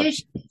doing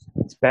dishes.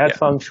 It's bad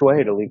feng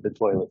shui to leave the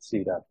toilet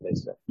seat up, they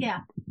say.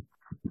 Yeah.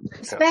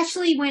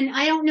 Especially when,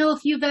 I don't know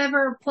if you've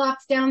ever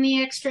plopped down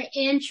the extra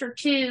inch or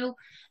two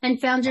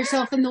and found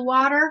yourself in the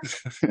water.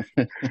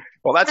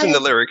 Well, that's in the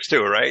lyrics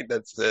too, right?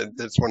 That's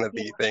one of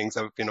the things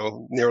of,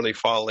 nearly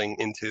falling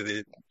into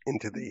the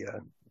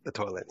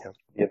toilet.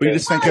 Yeah. But you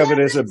just think of it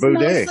as a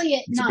bidet.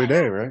 It's a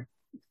bidet, right?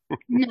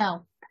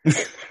 No.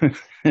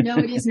 No,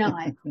 it is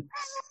not.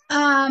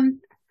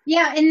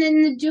 Yeah, and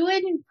then the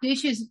Doing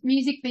Dishes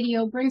music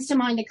video brings to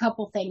mind a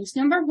couple things.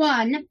 Number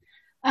one,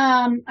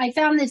 I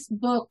found this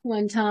book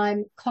one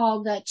time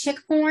called Chick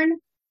Porn.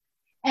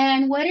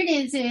 And what it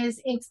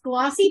is it's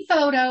glossy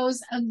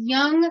photos of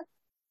young,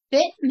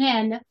 fit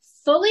men,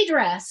 fully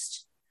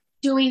dressed,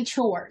 doing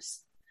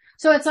chores.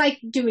 So it's like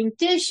doing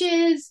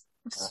dishes,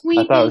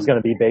 sweeping. I thought it was going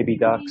to be baby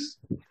ducks.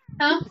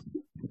 Huh?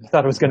 I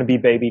thought it was going to be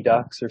baby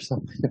ducks or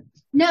something.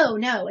 No,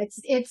 it's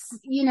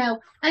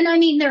and I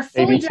mean, they're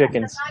fully dressed,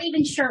 chickens. they're not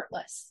even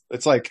shirtless.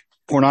 It's like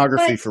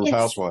pornography for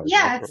housewives.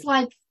 Yeah, it's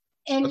like,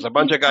 and there's a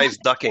bunch of guys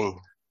ducking.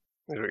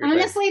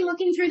 Honestly,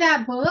 looking through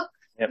that book,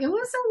 Yep.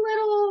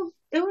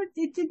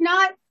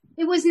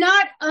 It was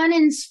not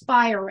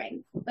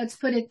uninspiring. Let's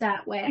put it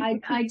that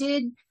way. I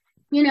did,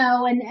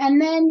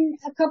 and then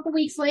a couple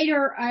weeks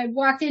later, I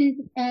walked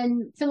in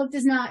and Philip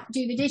does not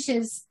do the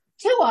dishes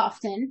too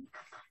often.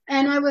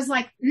 And I was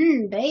like,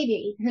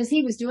 baby, because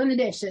he was doing the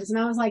dishes. And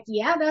I was like,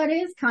 yeah, that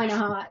is kind of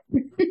hot.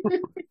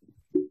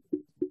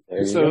 There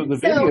you So go. the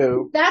video,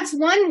 So that's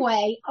one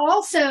way.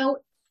 Also,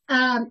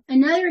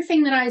 another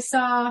thing that I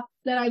saw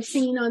that I've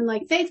seen on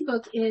like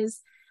Facebook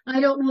is, I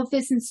don't know if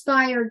this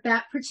inspired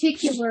that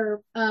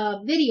particular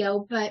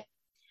video, but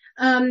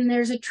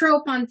there's a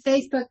trope on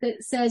Facebook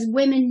that says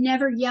women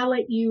never yell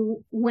at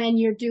you when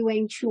you're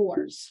doing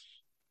chores.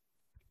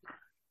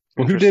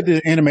 well, who did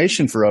the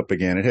animation for Up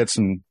Again? It had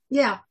some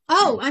Yeah.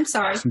 Oh, I'm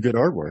sorry. good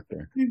artwork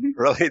there.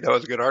 Really, that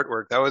was good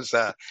artwork. That was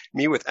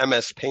me with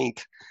MS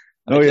Paint.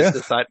 Oh, yeah.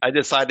 I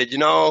decided,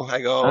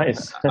 I go,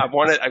 Nice. I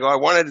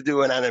wanted to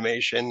do an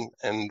animation,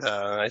 and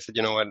I said,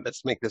 you know what,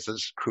 let's make this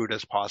as crude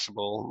as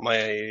possible.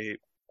 My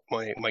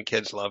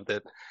kids loved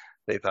it.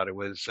 They thought it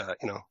was,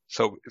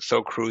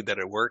 so crude that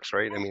it works,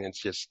 right? I mean,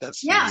 it's just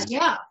Yeah.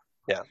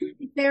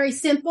 It's very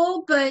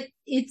simple, but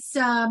it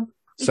South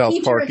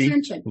keeps your Parky,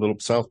 attention. a little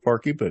South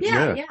Parky, but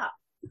Yeah.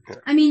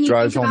 I mean, you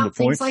Drives think home about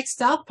the things point. like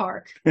South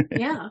Park.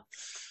 Yeah.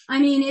 I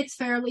mean, it's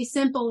fairly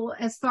simple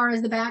as far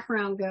as the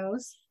background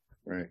goes,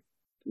 right.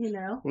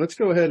 Well, Let's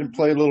go ahead and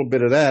play a little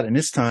bit of that, and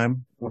this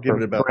time we'll give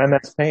it about. For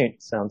MS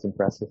Paint, sounds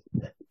impressive.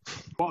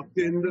 Walked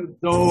in the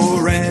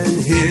door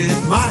and hit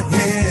my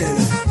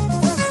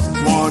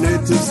head.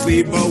 Wanted to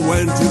sleep but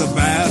went to the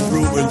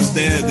bathroom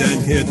instead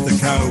and hit the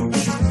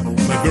couch.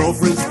 My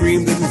girlfriend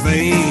screamed in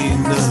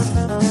vain.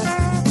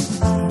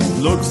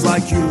 Looks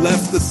like you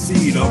left the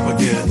seat up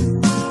again.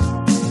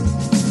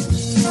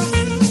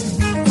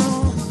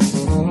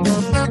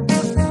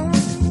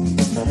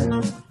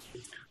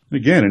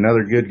 Again,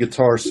 another good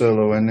guitar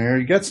solo in there.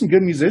 You got some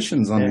good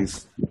musicians on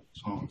these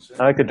songs.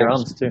 I like the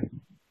drums too.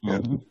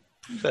 Mhm.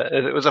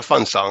 It was a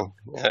fun song,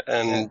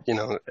 and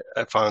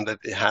I found that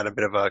it had a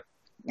bit of a.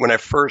 When I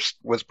first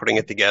was putting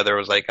it together, I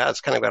was like,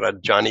 it's kind of got a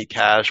Johnny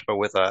Cash, but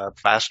with a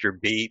faster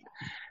beat.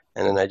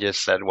 And then I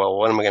just said, well,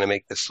 what am I going to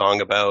make this song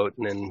about?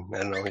 And then, I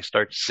don't know, we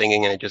start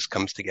singing and it just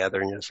comes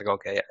together and you're just like,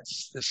 okay,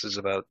 yes, this is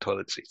about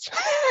toilet seats.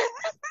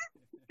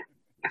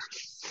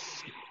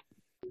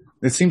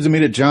 It seems to me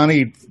that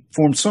Johnny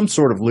formed some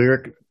sort of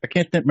lyric. I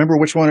can't remember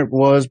which one it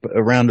was, but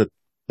around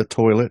the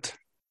toilet.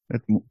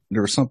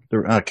 There was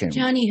something. I can't.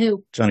 Johnny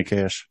who? Johnny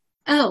Cash.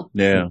 Oh.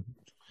 Yeah.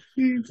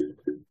 Hmm.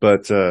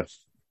 But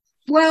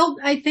Well,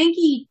 I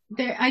think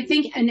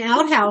an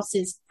outhouse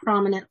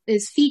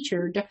is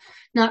featured,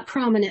 not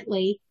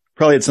prominently.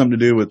 probably had something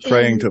to do with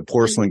praying to a in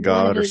porcelain one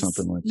god of or his-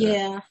 something like that.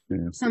 Yeah,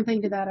 Yeah.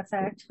 something to that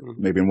effect.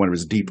 Maybe in one of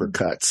his deeper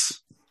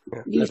cuts.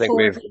 I think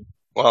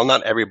well,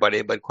 not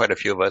everybody, but quite a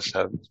few of us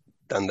have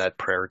done that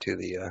prayer to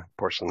the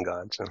porcelain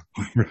god. So.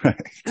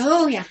 Right.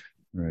 Oh yeah.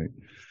 Right.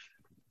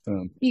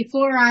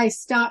 Before I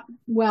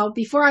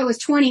was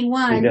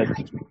 21, You did. I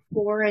drank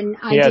before, and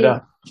I He had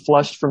did.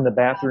 flushed from the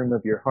bathroom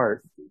of your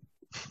heart.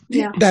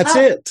 Yeah. That's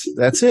Oh, it.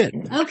 That's it.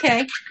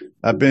 Okay.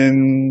 I've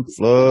been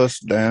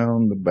flushed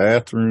down the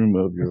bathroom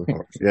of your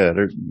heart. Yeah,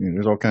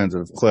 there's all kinds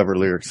of clever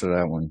lyrics to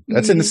that one.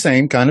 That's in the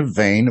same kind of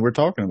vein that we're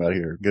talking about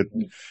here.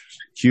 Good,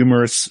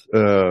 humorous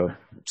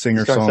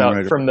singer Starts out,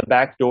 songwriter. from the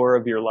back door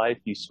of your life,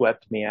 you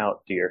swept me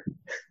out, dear.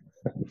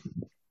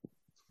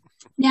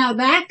 Now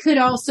that could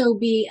also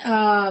be,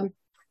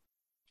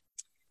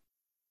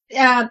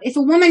 if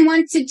a woman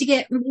wanted to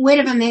get rid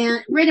of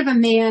a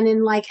man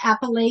in like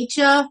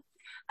Appalachia,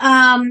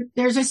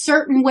 there's a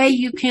certain way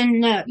you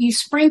can, you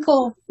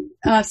sprinkle,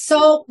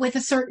 salt with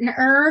a certain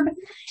herb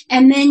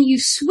and then you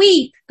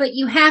sweep, but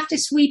you have to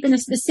sweep in a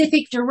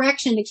specific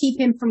direction to keep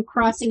him from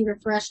crossing your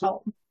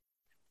threshold.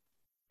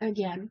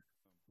 Again.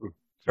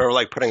 Or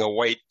like putting a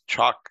white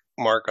chalk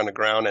mark on the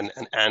ground and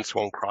ants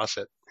won't cross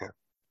it. Yeah.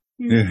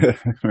 Yeah.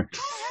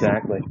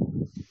 Exactly.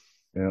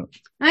 Yeah.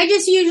 I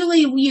just usually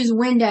use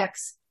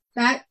Windex.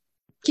 That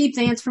keeps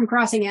ants from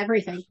crossing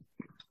everything.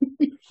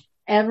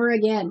 Ever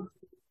again.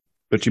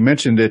 But you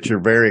mentioned that you're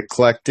very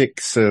eclectic,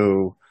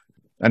 so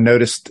I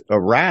noticed a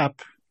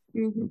rap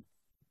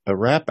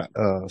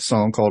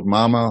song called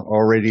 "Mama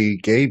Already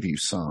Gave You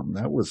Some."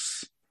 That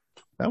was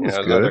good. It was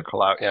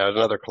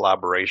another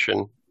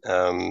collaboration.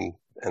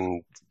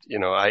 And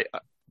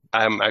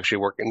I'm actually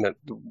working the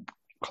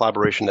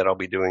collaboration that I'll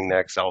be doing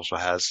next also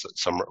has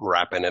some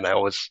rap in it.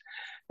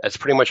 That's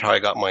pretty much how I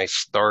got my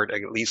start, at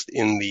least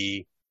in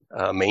the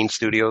main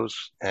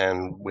studios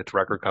and with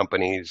record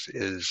companies.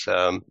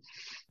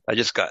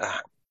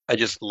 I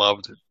just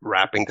loved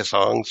rapping to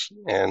songs,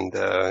 and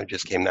it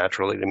just came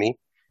naturally to me.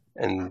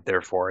 And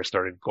therefore, I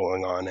started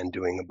going on and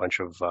doing a bunch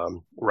of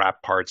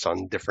rap parts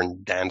on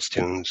different dance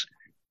tunes.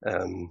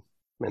 And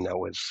that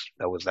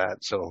was that.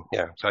 So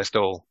yeah, so I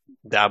still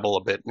dabble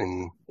a bit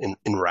in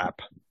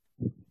rap.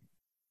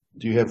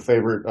 Do you have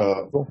favorite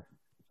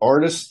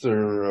artists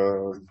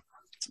or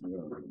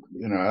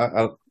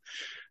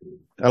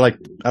I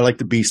like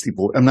the Beastie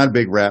Boys. I'm not a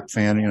big rap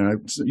fan.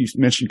 You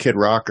mentioned Kid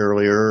Rock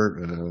earlier.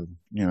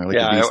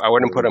 I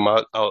wouldn't put him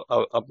up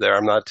there.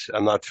 I'm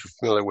not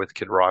familiar with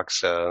Kid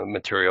Rock's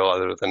material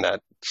other than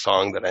that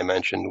song that I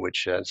mentioned,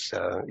 which is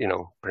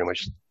pretty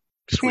much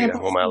Sweet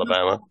Home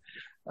Alabama.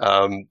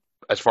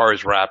 As far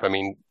as rap, I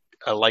mean,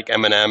 I like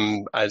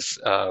Eminem as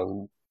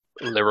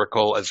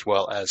lyrical as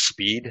well as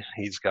speed.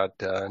 He's got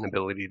an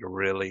ability to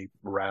really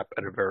rap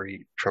at a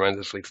very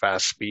tremendously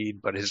fast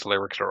speed, but his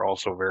lyrics are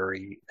also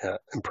very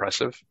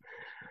impressive.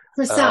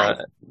 Precise.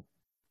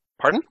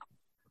 Pardon?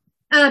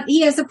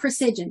 He has a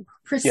precision.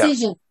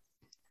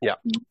 Yeah.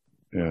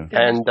 Yeah.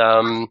 And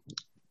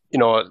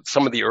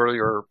some of the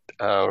earlier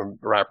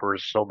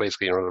rappers, so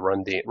basically, the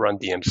Run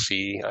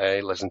DMC,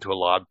 I listen to a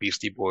lot.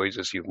 Beastie Boys,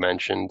 as you've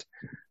mentioned.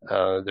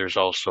 There's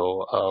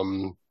also,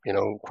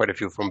 quite a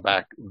few from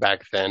back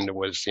then. There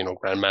was,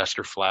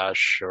 Grandmaster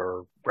Flash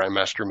or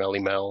Grandmaster Melly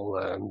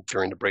Mel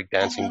during the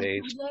breakdancing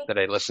days that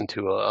I listened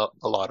to a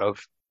lot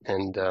of,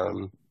 and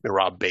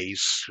Rob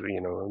Bass,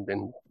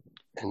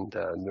 and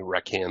the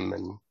Requiem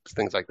and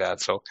things like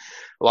that. So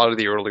a lot of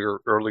the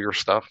earlier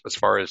stuff, as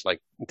far as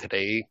like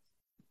today,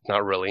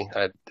 not really.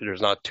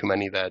 There's not too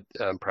many that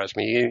impress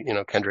me.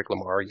 Kendrick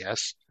Lamar,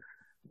 yes,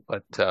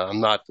 but I'm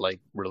not like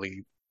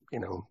really,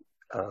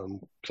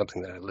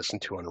 something that I listen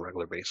to on a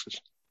regular basis.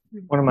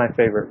 One of my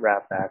favorite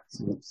rap acts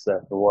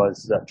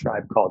was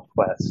Tribe Called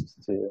Quest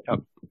too.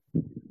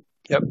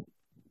 Yep.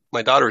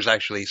 My daughter's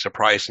actually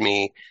surprised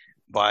me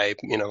by,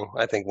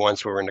 I think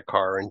once we were in the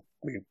car and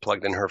we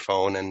plugged in her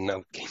phone and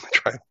came a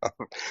Tribe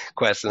Called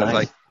Quest, and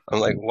Nice. I'm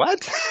like,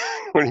 what?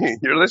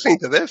 You're listening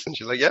to this? And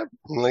she's like, yep.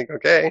 I'm like,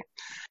 okay.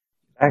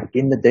 Back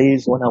in the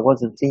days when I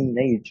was a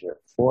teenager,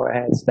 before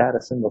I had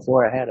status and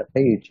before I had a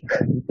page,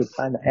 you could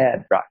find the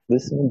ad rock,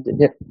 listening to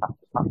hip hop.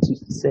 Pops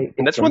used to say,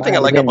 And that's one thing I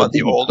like about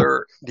the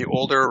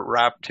older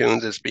rap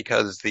tunes is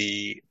because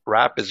the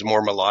rap is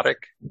more melodic.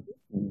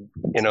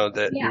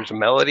 There's a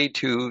melody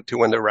to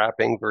when they're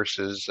rapping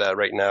versus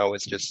right now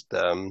it's just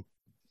not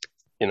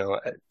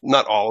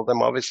all of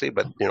them obviously,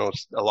 but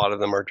a lot of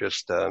them are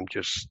just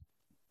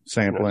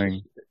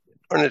Sampling.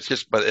 And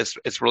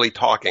it's really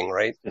talking,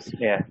 right?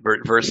 Yeah.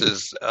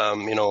 Versus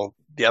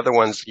the other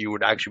ones you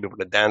would actually be able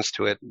to dance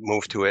to it,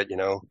 move to it,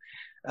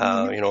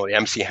 the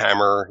MC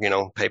Hammer,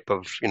 type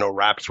of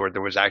raps where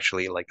there was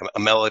actually like a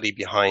melody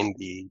behind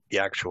the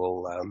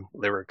actual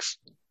lyrics.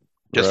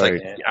 Just Right.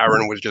 like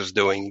Aaron was just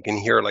doing, you can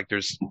hear like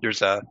there's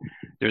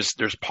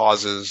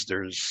pauses,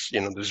 there's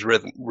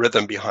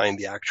rhythm behind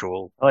the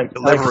actual I like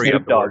delivery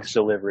Snoop of the Dogg's words.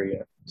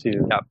 delivery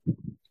too. Yep.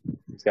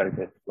 He's got a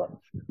good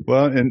flow.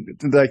 Well, and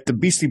like the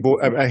Beastie Boys,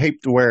 I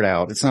hate to wear it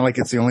out. It's not like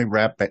it's the only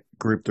rap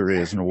group there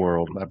is in the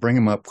world. I bring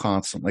them up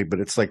constantly, but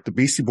it's like the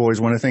Beastie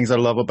Boys. One of the things I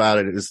love about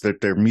it is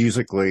that they're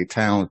musically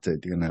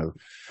talented. You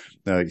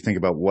think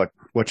about what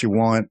you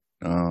want.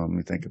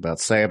 You think about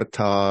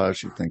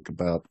Sabotage. You think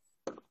about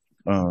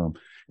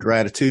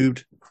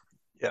Gratitude.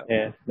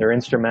 Yeah, their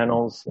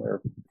instrumentals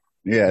are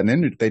Yeah, and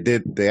then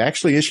they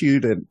actually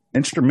issued an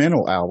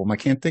instrumental album. I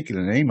can't think of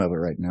the name of it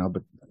right now,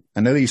 but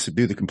I know they used to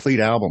do the complete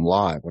album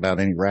live without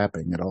any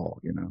rapping at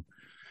all,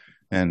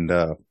 And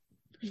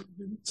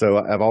so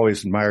I've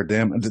always admired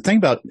them. And the thing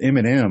about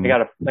Eminem,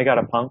 they got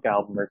a punk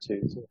album or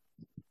two too.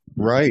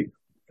 right?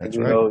 That's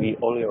right.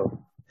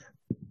 Olio.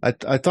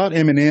 I thought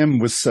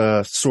Eminem was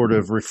sort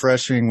of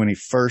refreshing when he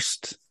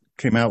first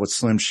came out with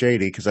Slim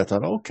Shady, because I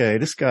thought, okay,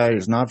 this guy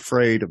is not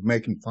afraid of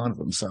making fun of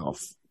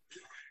himself.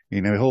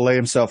 He'll lay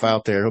himself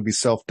out there. He'll be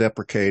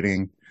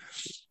self-deprecating,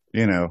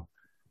 but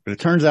it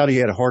turns out he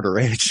had a harder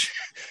edge.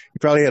 He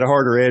probably had a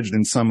harder edge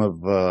than some of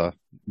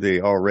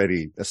the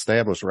already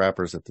established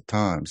rappers at the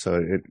time.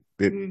 So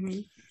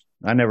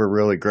I never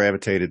really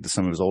gravitated to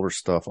some of his older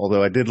stuff,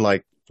 although I did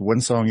like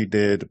one song he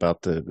did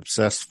about the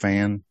obsessed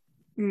fan.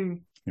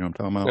 You know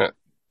what I'm talking about?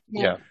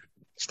 Yeah.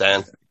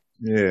 Stan.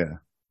 Yeah.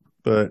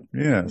 But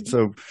yeah,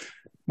 so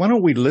why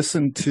don't we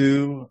listen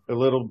to a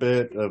little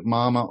bit of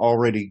Mama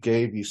Already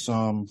Gave You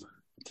Some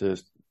to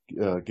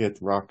get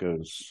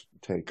Rocco's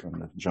take on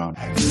the genre.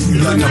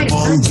 You're like a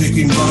bomb,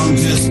 ticking bomb,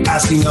 just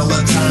asking all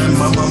the time.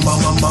 Mama,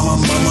 mama,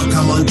 mama, mama,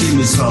 come on, give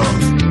me some.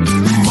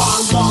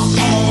 Mama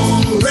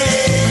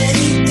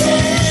already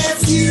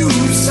gave you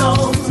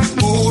some.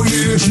 Oh,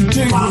 yeah, she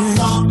did.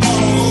 Mama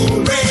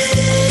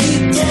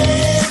already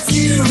gave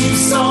you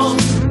some.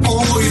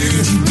 Oh,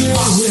 yeah, she did.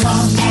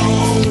 Mama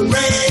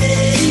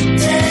already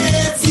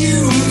gave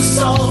you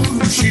some.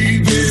 She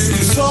gave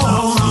you some.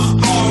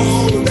 Mama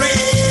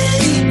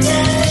already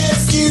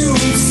gave you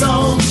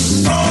some.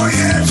 Oh,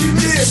 yeah, she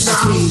did. I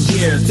came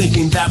here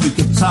thinking that we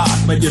could talk,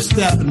 but you're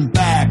stepping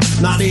back,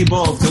 not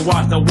able to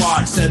walk the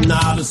walk. Said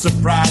not a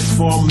surprise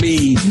for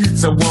me.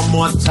 So one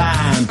more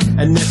time,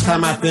 and next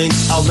time I think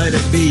I'll let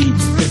it be.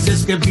 Cause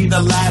this could be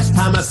the last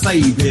time I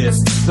say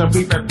this. So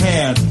be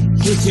prepared,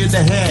 hit you in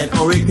the head,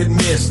 or it could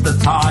miss the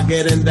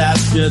target, and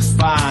that's just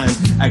fine.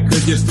 I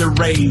could just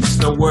erase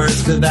the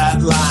words to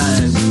that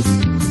line.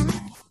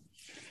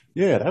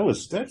 Yeah,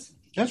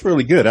 that's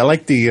really good. I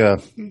like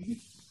the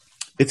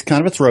it's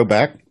kind of a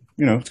throwback.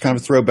 It's kind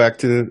of a throwback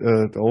to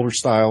the older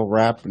style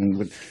rap, and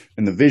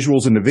the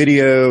visuals in the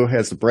video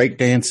has the break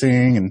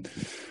dancing, and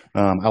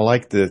I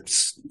like the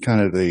kind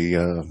of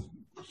the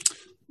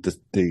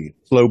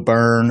slow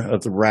burn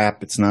of the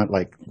rap. It's not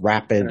like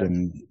rapid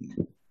and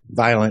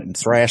violent and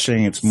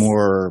thrashing. It's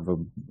more of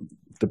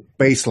the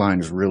bass line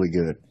is really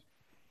good.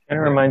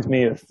 Kind of reminds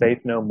me of Faith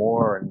No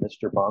More and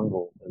Mr.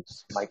 Bungle,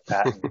 those Mike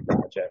Patton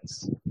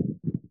projects.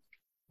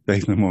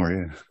 Faith No More,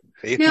 yeah.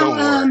 Faith Now,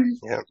 No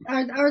More.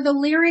 Yeah. are the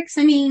lyrics?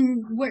 I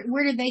mean,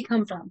 where did they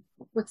come from?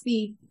 What's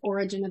the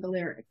origin of the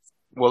lyrics?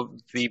 Well,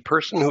 the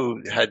person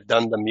who had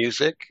done the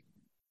music,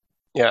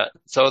 yeah.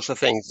 So it's the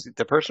thing.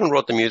 The person who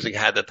wrote the music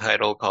had the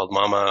title called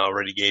 "Mama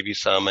Already Gave You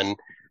Some," and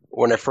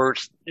when I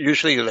first,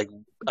 usually like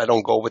I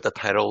don't go with the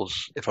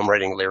titles if I'm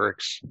writing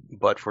lyrics,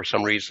 but for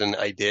some reason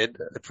I did.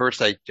 At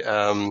first, I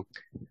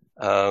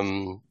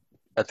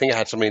think it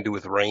had something to do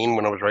with rain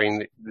when I was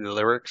writing the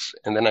lyrics,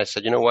 and then I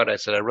said, you know what? I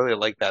said I really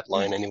like that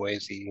line,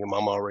 anyways. The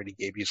 "Mama already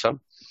gave you some,"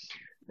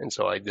 and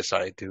so I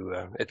decided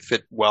to. It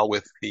fit well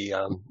with the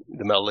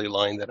melody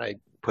line that I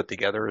put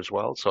together as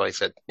well. So I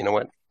said, you know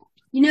what?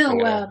 I'm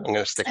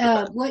gonna stick with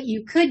that. What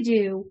you could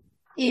do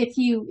if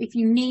you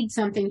need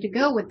something to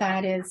go with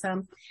that is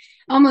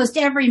almost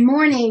every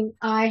morning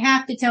I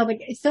have to tell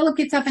Philip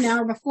gets up an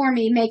hour before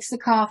me, makes the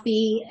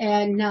coffee,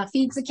 and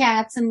feeds the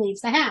cats and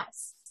leaves the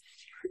house.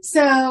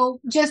 So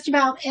just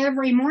about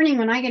every morning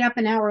when I get up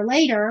an hour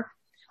later,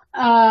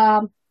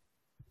 I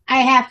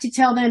have to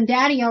tell them,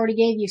 Daddy already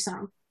gave you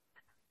some.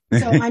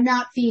 So I'm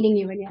not feeding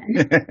you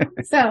again.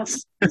 So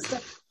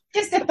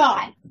just a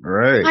thought.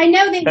 Right. I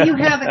know that you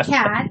have a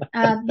cat,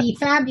 the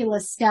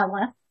fabulous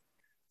Stella.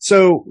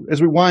 So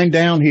as we wind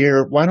down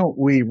here, why don't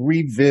we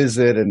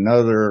revisit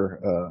another,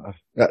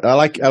 I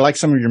like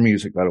some of your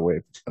music, by the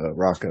way,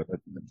 Rocco,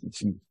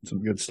 some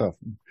good stuff.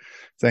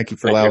 Thank you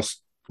for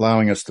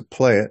allowing us to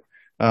play it.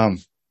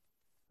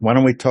 Why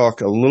don't we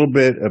talk a little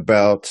bit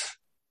about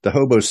the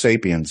Homo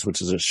Sapiens,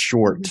 which is a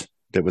short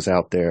that was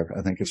out there.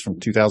 I think it's from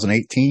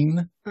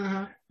 2018.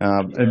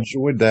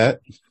 Enjoyed that.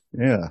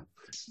 Yeah.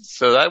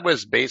 So that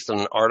was based on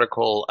an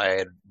article I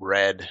had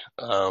read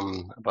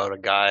about a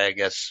guy, I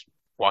guess,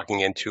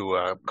 walking into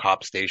a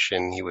cop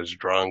station. He was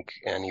drunk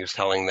and he was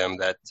telling them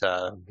that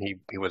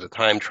he was a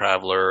time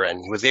traveler,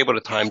 and he was able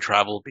to time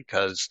travel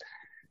because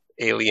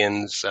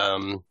aliens,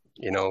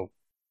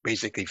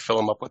 basically fill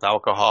him up with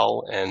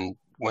alcohol, and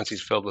once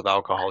he's filled with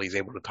alcohol, he's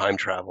able to time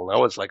travel. And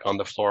I was like on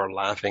the floor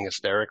laughing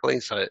hysterically.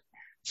 So it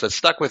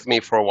stuck with me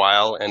for a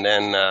while. And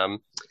then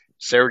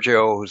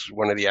Sergio, who's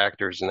one of the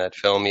actors in that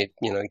film, he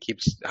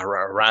keeps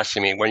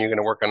harassing me. When are you going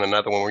to work on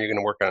another one? When are you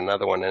going to work on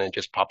another one? And it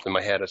just popped in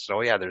my head. I said,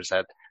 oh yeah, there's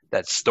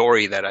that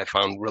story that I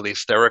found really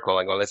hysterical.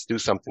 I go, let's do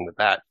something with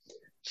that.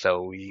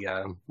 So we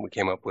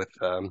came up with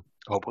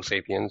Homo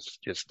Sapiens,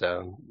 just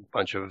a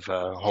bunch of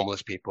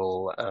homeless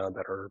people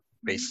that are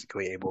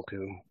basically able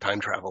to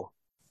time travel.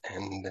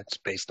 And it's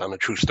based on a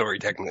true story,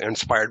 technically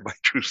inspired by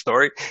a true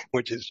story,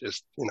 which is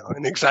just,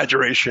 an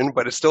exaggeration,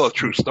 but it's still a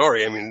true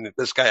story. I mean,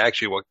 this guy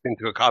actually walked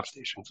into a cop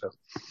station. So,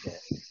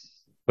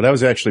 but that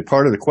was actually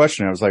part of the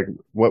question. I was like,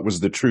 what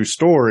was the true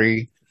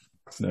story?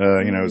 Is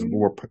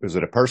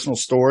it a personal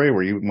story?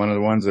 Were you one of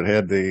the ones that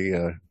had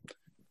the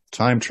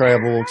time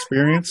travel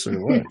experience, or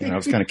what? I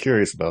was kind of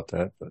curious about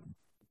that, but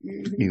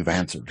you've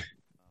answered.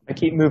 I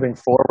keep moving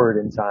forward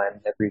in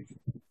time every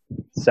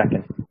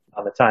second.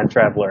 I'm a time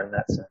traveler in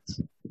that sense.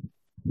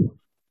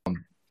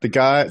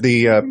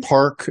 The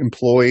park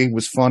employee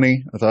was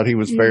funny. I thought he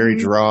was very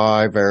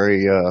dry,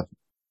 very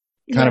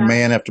kind of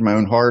man after my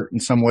own heart in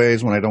some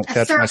ways when I don't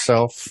catch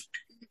myself.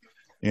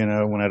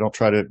 When I don't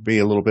try to be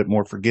a little bit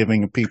more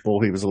forgiving of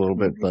people, he was a little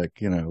bit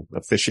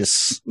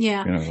officious.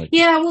 Yeah.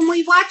 When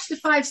we watched the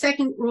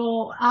 5-second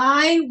rule,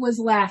 I was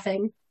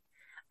laughing.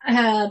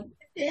 Not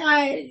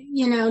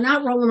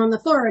rolling on the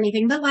floor or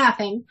anything, but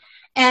laughing.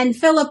 And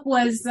Philip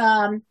was,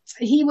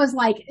 he was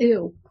like,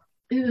 ooh,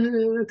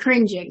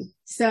 cringing.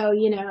 So,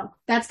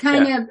 that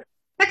kind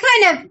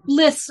of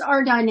lists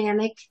our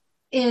dynamic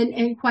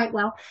in quite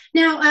well.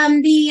 Now,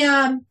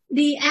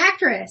 the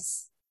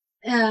actress,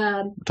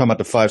 we're talking about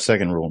the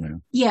 5-second rule now.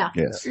 Yeah.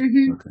 Yes.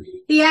 Mm-hmm. Okay.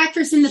 The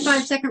actress in the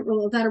 5-second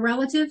rule, is that a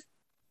relative?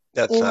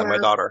 That's my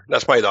daughter.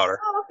 That's my daughter.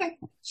 Oh, okay.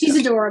 She's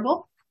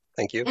adorable.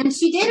 Thank you. And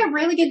she did a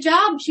really good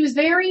job. She was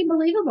very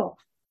believable.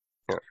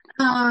 Yeah.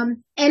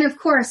 And of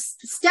course,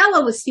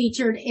 Stella was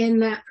featured in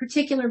that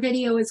particular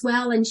video as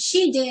well, and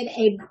she did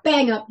a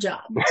bang up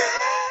job.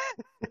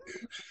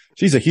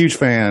 She's a huge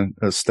fan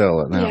of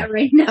Stella now. Yeah,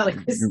 right now.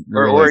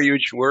 We're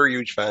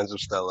huge fans of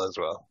Stella as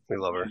well. We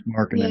love her.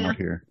 Marking out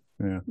here.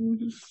 Yeah.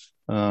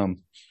 Mm-hmm.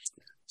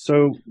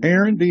 So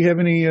Aaron, do you have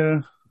any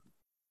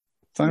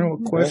final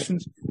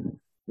questions?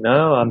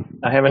 No,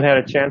 I haven't had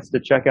a chance to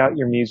check out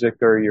your music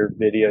or your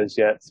videos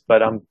yet,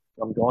 but I'm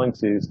going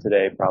to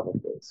today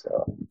probably.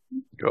 So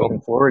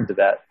looking forward to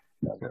that.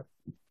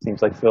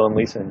 Seems like Phil and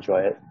Lisa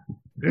enjoy it.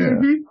 Yeah.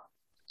 Mm-hmm.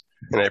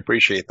 And I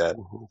appreciate that.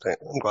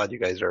 I'm glad you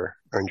guys are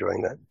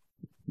enjoying that.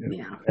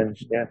 Yeah. And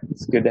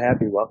it's good to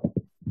have you. Welcome.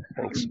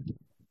 Thanks.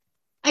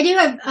 I do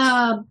have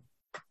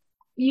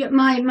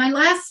my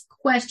last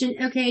question.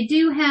 Okay, I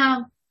do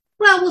have.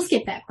 Well, we'll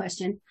skip that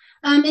question.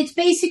 It's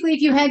basically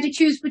if you had to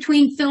choose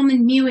between film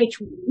and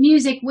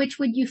music, which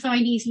would you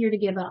find easier to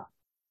give up?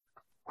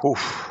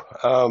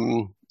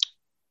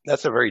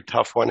 That's a very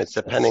tough one. It's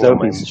depending on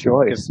Sophie's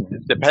choice.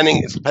 it's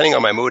depending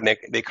on my mood,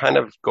 Nick. They kind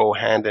of go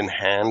hand in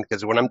hand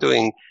because when I'm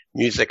doing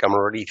music, I'm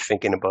already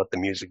thinking about the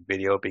music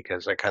video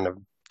because I kind of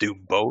do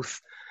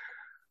both.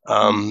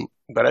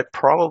 But I'd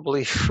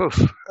probably,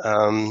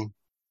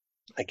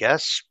 I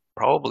guess,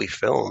 probably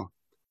film.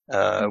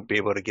 Be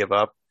able to give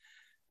up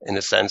in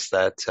the sense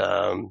that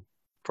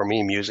for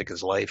me, music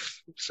is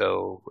life.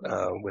 So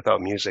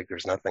without music,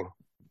 there's nothing.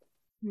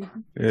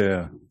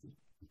 Yeah,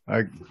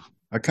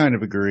 I kind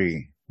of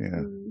agree.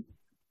 Yeah.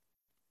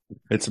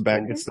 It's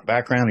the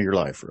background of your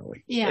life,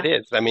 really. Yeah. It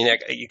is. I mean,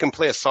 you can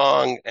play a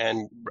song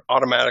and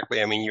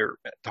automatically, I mean, you're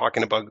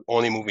talking about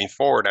only moving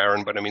forward,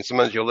 Aaron, but I mean,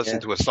 sometimes you'll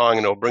listen to a song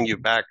and it'll bring you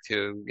back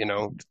to,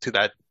 to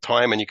that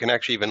time, and you can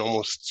actually even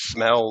almost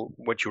smell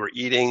what you were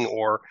eating,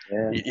 or,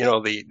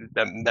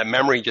 that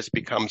memory just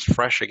becomes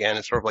fresh again.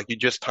 It's sort of like you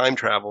just time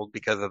traveled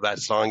because of that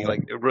song. You're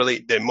like, really,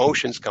 the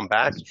emotions come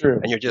back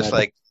and you're just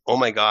like, oh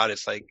my God,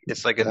 it's like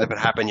as if it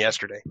happened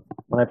yesterday.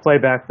 When I play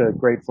back the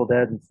Grateful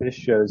Dead and Fish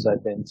shows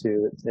I've been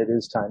to, it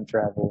is time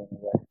travel in a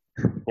way.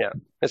 Yeah,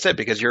 that's it,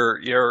 because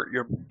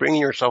you're bringing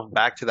yourself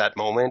back to that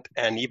moment,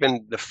 and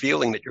even the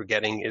feeling that you're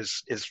getting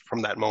is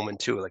from that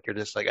moment too. Like you're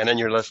just like, and then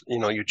you're less,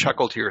 you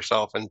chuckle to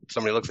yourself, and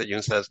somebody looks at you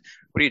and says,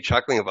 "What are you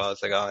chuckling about?"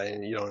 It's like, "Oh,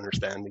 you don't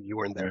understand. You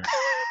weren't there."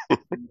 You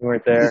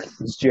weren't there.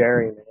 It's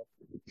Jerry, man.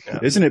 Yeah.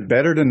 Isn't it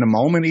better than the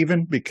moment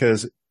even?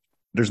 Because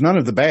there's none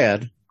of the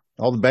bad.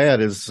 All the bad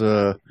is,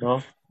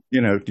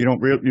 you don't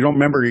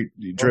remember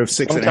you drove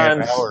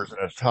 6.5 hours in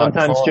a hot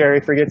sometimes car. Jerry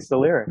forgets the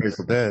lyrics.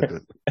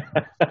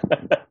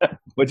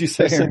 What'd you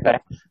say?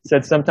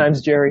 Said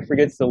sometimes Jerry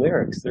forgets the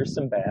lyrics. There's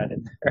some bad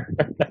in there.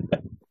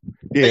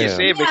 Yeah. You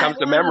see, it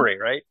becomes a memory,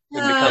 right?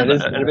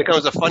 It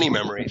becomes a funny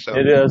memory. So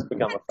it does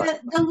become a funny.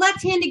 The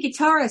left-handed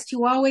guitarist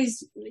who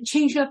always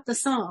changed up the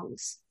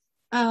songs.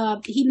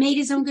 He made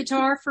his own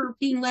guitar for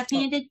being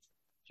left-handed.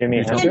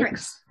 Jimi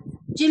Hendrix.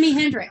 Jimi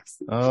Hendrix.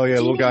 Oh yeah,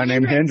 a little guy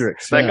named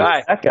Hendrix. That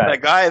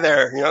guy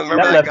there. Remember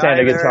that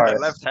left-handed guy guitarist. there?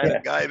 That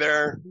left-handed guy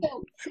there.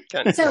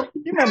 So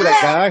you remember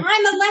that guy?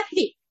 I'm a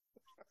lefty.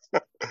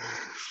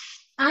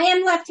 I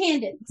am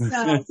left-handed,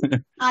 so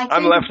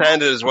I'm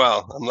left-handed as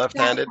well. I'm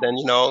left-handed,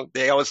 and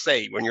they always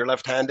say when you're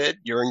left-handed,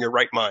 you're in your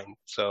right mind.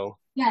 So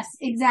yes,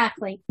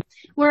 exactly.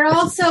 We're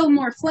also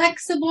more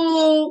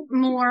flexible,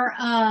 more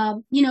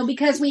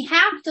because we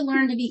have to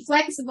learn to be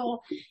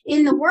flexible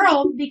in the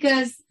world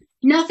because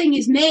nothing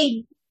is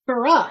made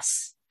for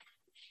us.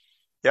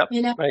 Yep,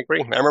 I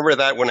agree. I remember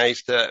that when I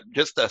used to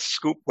just a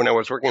scoop when I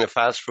was working in a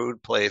fast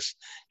food place,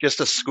 just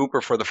a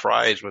scooper for the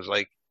fries was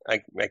like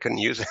I couldn't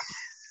use it.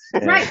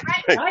 Right.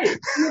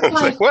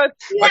 Like, what?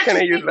 Why can't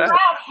I use that?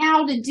 Out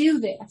how to do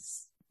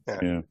this?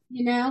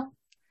 Yeah.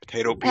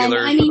 Potato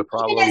peelers. And, are the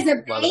problem. Even as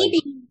a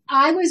baby,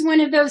 I was one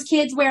of those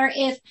kids where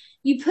if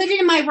you put it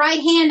in my right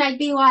hand, I'd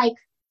be like,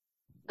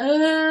 put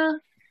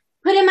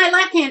it in my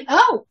left hand.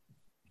 Oh,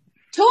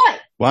 toy.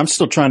 Well, I'm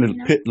still trying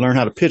to learn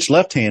how to pitch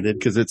left-handed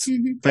because it's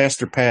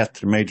faster path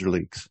to major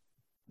leagues.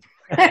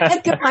 Good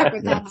luck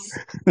with that.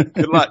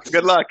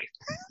 Good luck.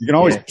 You can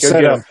always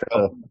set up.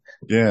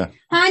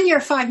 Han, you're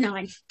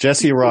 5'9".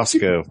 Jesse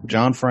Orozco,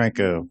 John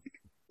Franco.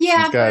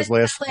 Yeah. These guys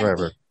last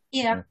forever.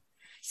 Yeah.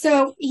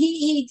 So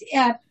he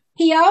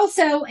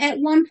also at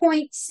one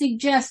point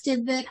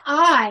suggested that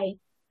I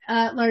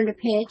learn to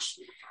pitch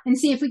and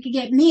see if we could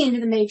get me into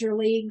the major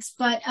leagues.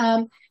 But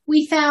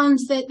we found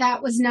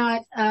that was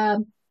not, I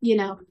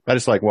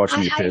just like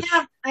watching you pitch.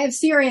 I have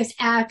serious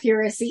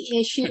accuracy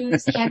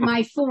issues, and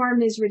my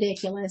form is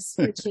ridiculous,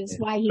 which is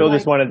why he Phil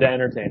just wanted to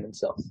entertain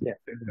himself.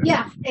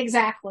 Yeah,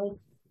 exactly.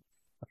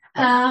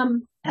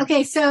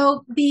 Okay,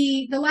 so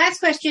the last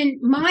question,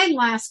 my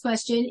last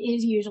question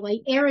is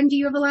usually, Aaron, do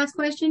you have a last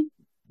question?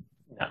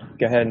 No,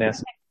 go ahead and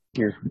ask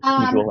your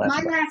usual last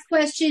question. My last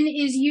question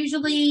is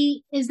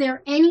usually, is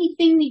there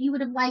anything that you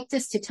would have liked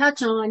us to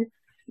touch on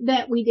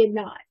that we did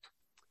not?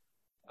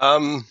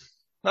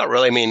 Not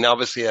really. I mean,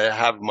 obviously I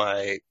have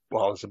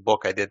it's a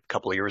book I did a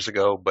couple of years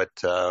ago, but,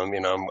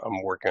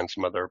 I'm working on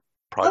some other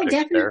projects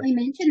there. Oh, definitely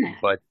mention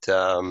that. But,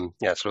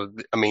 so,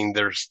 I mean,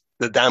 there's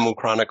the Damu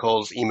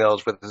Chronicles,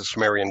 Emails with the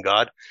Sumerian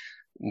God.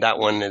 That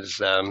one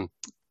is,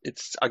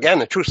 it's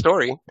again, a true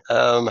story.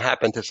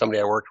 Happened to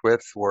somebody I worked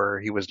with where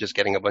he was just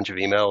getting a bunch of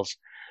emails,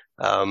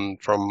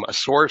 from a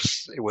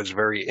source. It was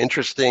very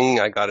interesting.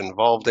 I got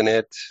involved in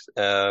it.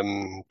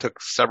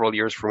 Took several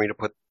years for me to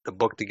put the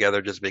book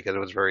together just because it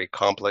was very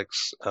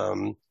complex,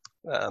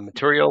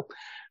 material.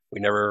 We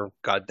never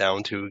got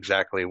down to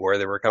exactly where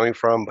they were coming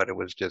from, but it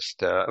was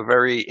just a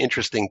very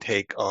interesting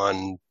take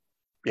on,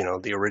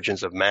 the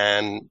origins of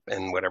man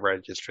and whatever. I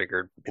just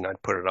figured,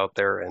 I'd put it out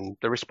there, and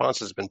the response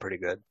has been pretty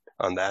good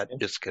on that,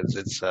 just because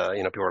it's,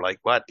 people are like,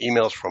 what?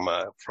 Emails from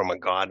a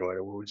god,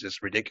 which is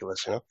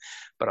ridiculous,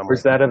 But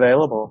where's that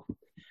available?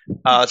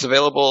 It's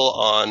available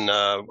on,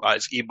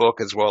 it's ebook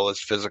as well as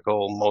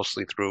physical,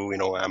 mostly through,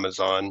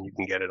 Amazon. You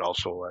can get it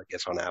also, I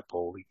guess, on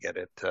Apple. You get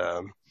it,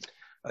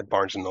 at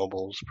Barnes and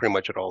Nobles, pretty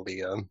much at all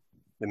the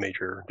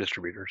major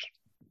distributors.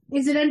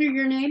 Is it under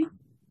your name?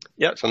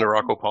 Yeah, it's under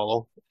Rocco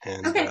Polo.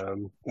 And Okay.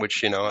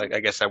 which, I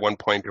guess at one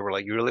point people were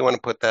like, you really want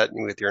to put that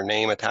with your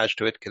name attached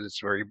to it because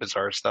it's very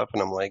bizarre stuff.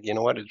 And I'm like, you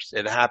know what?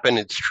 It happened.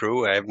 It's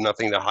true. I have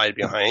nothing to hide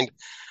behind.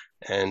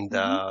 And,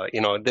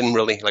 it didn't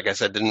really, like I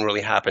said, didn't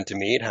really happen to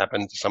me. It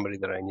happened to somebody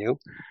that I knew.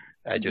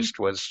 I just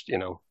was,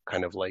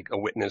 kind of like a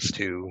witness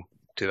to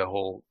the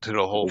whole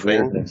thing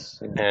Weirdness.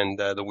 Yeah. and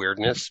the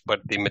weirdness. But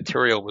the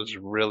material was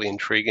really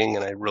intriguing,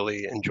 and I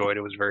really enjoyed it.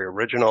 It was very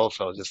original.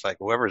 So I was just like,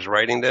 whoever's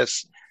writing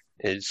this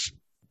is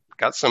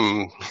got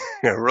some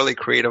really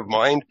creative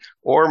mind,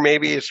 or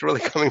maybe it's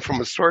really coming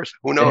from a source.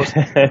 Who knows?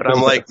 But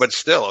I'm like, but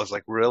still, it was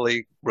like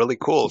really, really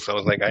cool. So I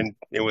was like,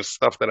 it was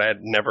stuff that I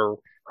had never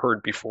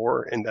heard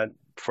before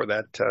for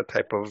that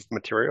type of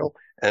material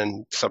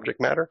and subject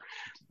matter.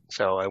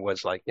 So I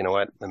was like, you know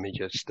what? Let me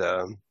just,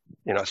 so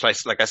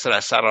like I said,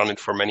 I sat on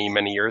it for many,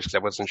 many years because I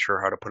wasn't sure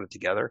how to put it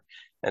together.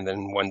 And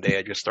then one day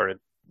I just started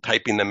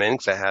typing them in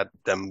because I had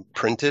them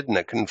printed and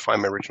I couldn't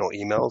find my original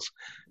emails.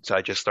 So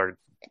I just started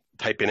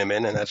typing them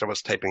in. And as I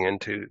was typing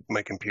into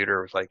my computer,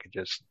 it was like it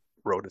just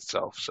wrote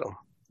itself. So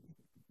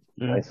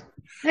Nice.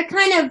 That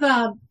kind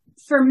of,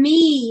 for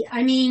me,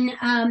 I mean,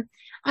 I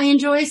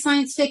enjoy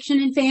science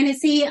fiction and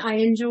fantasy. I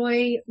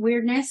enjoy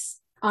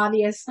weirdness,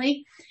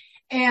 obviously.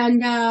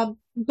 And,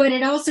 but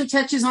it also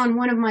touches on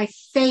one of my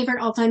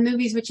favorite all-time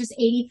movies, which is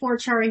 84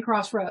 Charing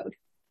Cross Road.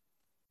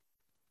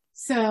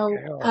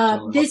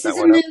 So, this is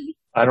a movie.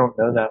 I don't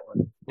know that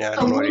one. Yeah, I A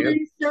don't know either.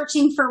 woman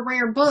searching for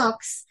rare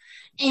books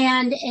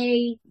and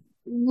a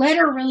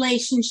letter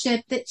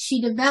relationship that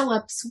she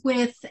develops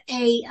with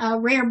a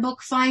rare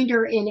book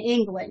finder in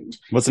England.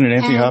 Wasn't it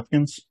Anthony And-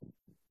 Hopkins?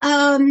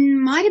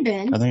 Might have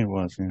been. I think it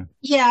was,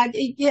 yeah.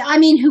 Yeah, I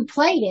mean, who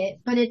played it,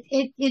 but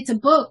it's a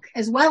book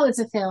as well as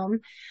a film.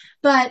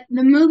 But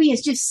the movie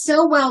is just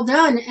so well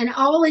done, and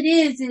all it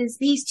is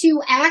these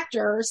two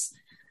actors.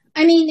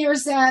 I mean,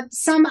 there's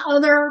some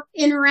other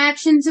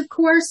interactions, of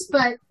course,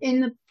 but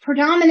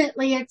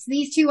predominantly it's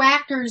these two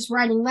actors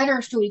writing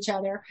letters to each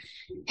other.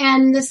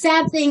 And the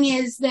sad thing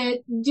is that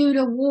due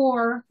to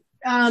war,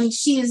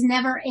 she is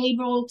never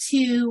able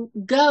to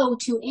go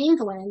to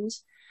England.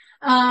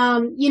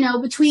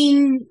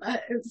 Between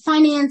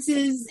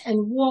finances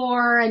and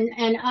war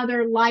and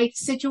other life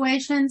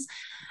situations.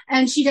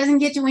 And she doesn't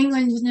get to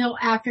England until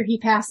after he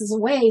passes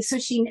away. So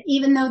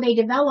even though they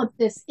developed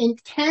this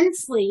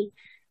intensely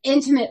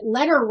intimate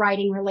letter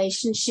writing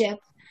relationship,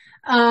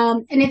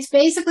 and it's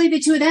basically the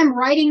two of them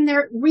reading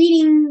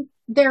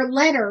their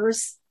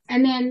letters,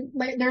 and then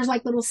there's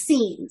like little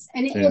scenes.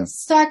 And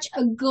it's such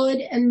a good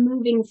and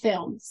moving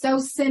film. So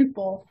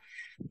simple,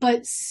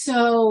 but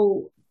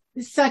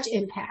such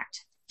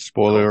impact.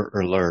 Spoiler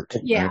alert.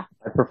 Yeah.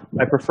 I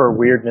prefer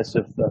weirdness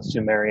of the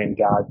Sumerian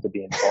god to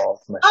be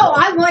involved myself. Oh,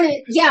 I want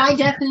it. Yeah, I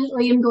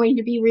definitely am going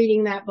to be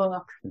reading that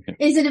book.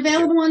 Is it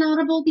available on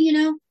Audible? Do you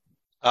know?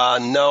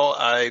 No,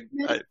 I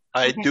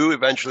do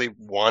eventually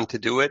want to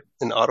do it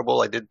in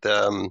Audible. I did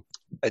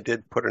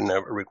put in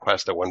a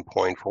request at one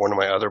point for one of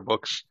my other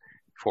books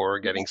for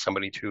getting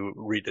somebody to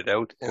read it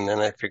out. And then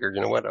I figured,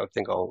 you know what? I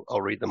think I'll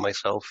read them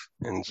myself.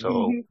 And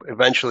so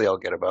eventually I'll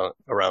get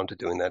around to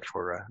doing that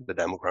for the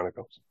Demo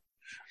Chronicles.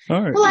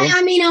 All right. Well,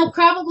 I mean, I'll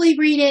probably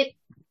read it.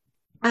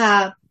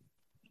 It's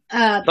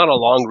not a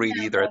long read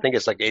either. I think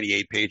it's like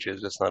 88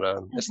 pages. It's not a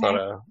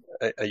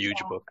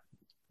huge book.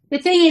 The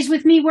thing is,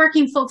 with me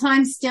working full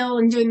time still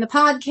and doing the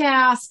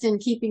podcast and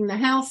keeping the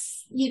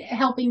house,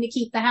 helping to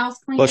keep the house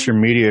clean. Plus your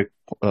media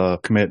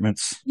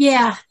commitments.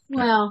 Yeah,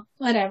 well,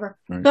 whatever.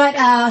 Right. But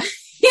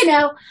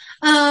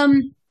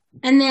and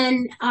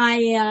then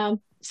I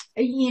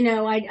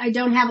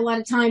don't have a lot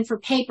of time for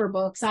paper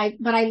books.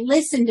 But I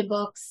listen to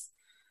books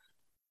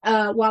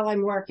while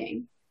I'm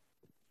working.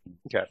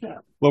 Okay. So.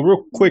 Well,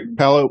 real quick,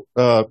 Paolo,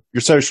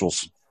 your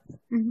socials.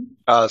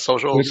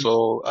 Social.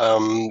 So,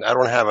 I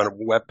don't have a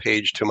web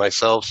page to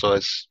myself. So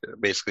it's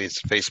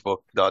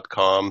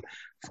facebook.com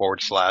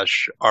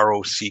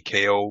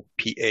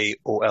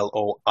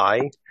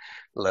 /ROCKOPAOLOI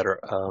letter,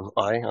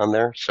 I on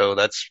there. So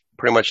that's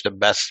pretty much the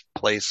best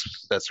place.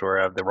 That's where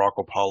I have the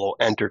Rocco Polo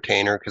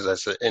Entertainer. Cause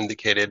as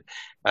indicated,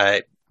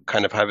 I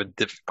kind of have a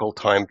difficult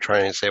time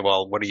trying to say,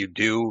 well, what do you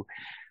do?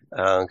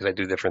 Cause I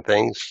do different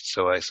things.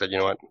 So I said, you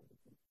know what?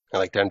 I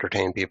like to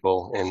entertain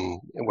people in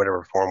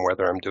whatever form,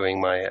 whether I'm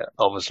doing my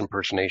Elvis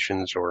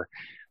impersonations or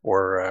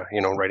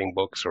writing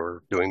books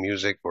or doing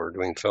music or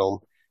doing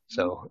film.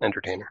 So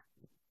entertainer.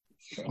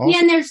 Awesome. Yeah,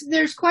 and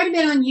there's quite a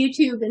bit on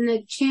YouTube, and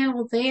the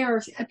channel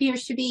there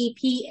appears to be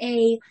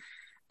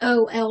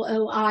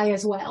PAOLOI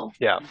as well.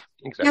 Yeah,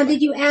 exactly. Now,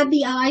 did you add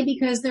the I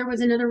because there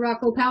was another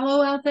Rocco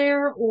Polo out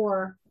there,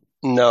 or?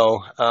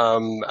 No,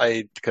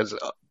 because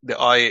the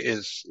I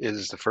is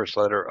the first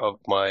letter of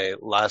my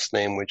last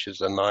name, which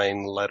is a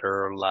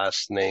 9-letter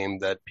last name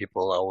that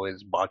people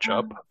always botch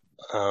up.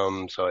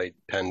 So I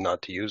tend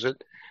not to use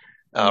it.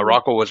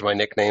 Rocco was my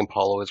nickname.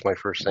 Paulo is my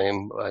first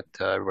name, but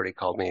everybody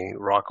called me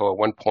Rocco. At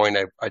one point,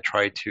 I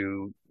tried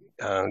to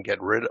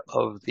get rid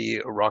of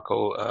the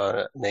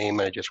Rocco name,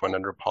 and I just went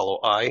under Paulo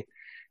I.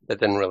 that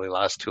didn't really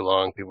last too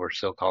long. People were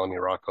still calling me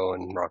Rocco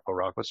and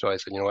Rocco. So I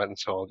said, you know what? And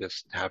so I'll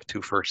just have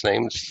two first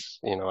names,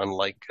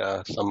 unlike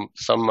some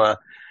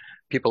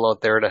people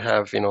out there to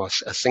have, a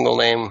single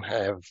name.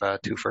 I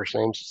have two first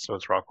names. So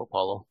it's Rocco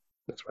Paulo.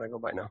 That's what I go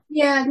by now.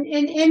 Yeah. And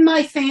in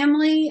my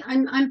family,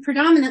 I'm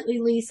predominantly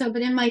Lisa,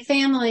 but in my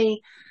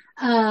family,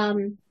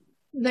 the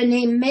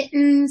name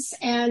Mittens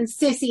and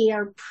Sissy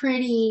are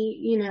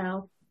pretty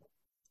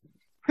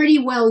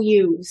well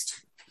used.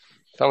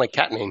 Sound like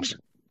cat names.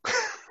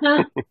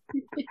 All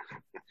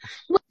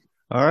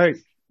right,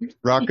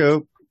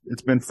 Rocco,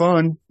 it's been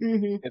fun.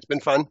 Mm-hmm. It's been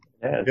fun.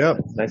 Yeah, Yep.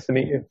 It's nice to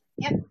meet you.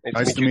 Yep.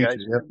 Nice to meet you.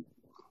 Yep.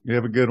 You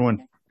have a good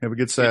one. Have a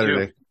good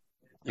Saturday.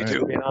 You All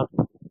too. right.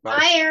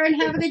 Bye, Aaron.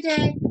 Have a good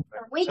day.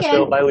 Or weekend.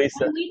 Phil, bye,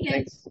 Lisa. Or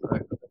weekend.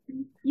 Thanks.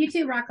 You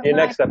too, Rocco. See you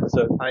Bye. next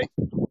episode. Bye.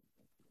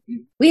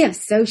 We have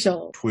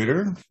social.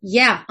 Twitter,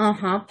 Yeah,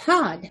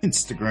 pod.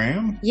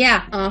 Instagram,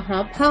 Yeah,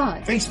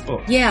 pod.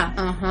 Facebook, Yeah,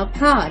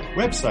 pod.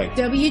 website.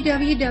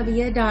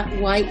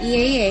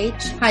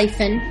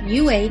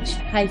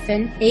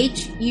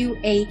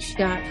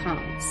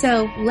 www.yeah-uh-huh.com.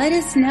 So let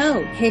us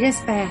know. Hit us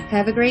back.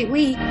 Have a great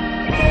week.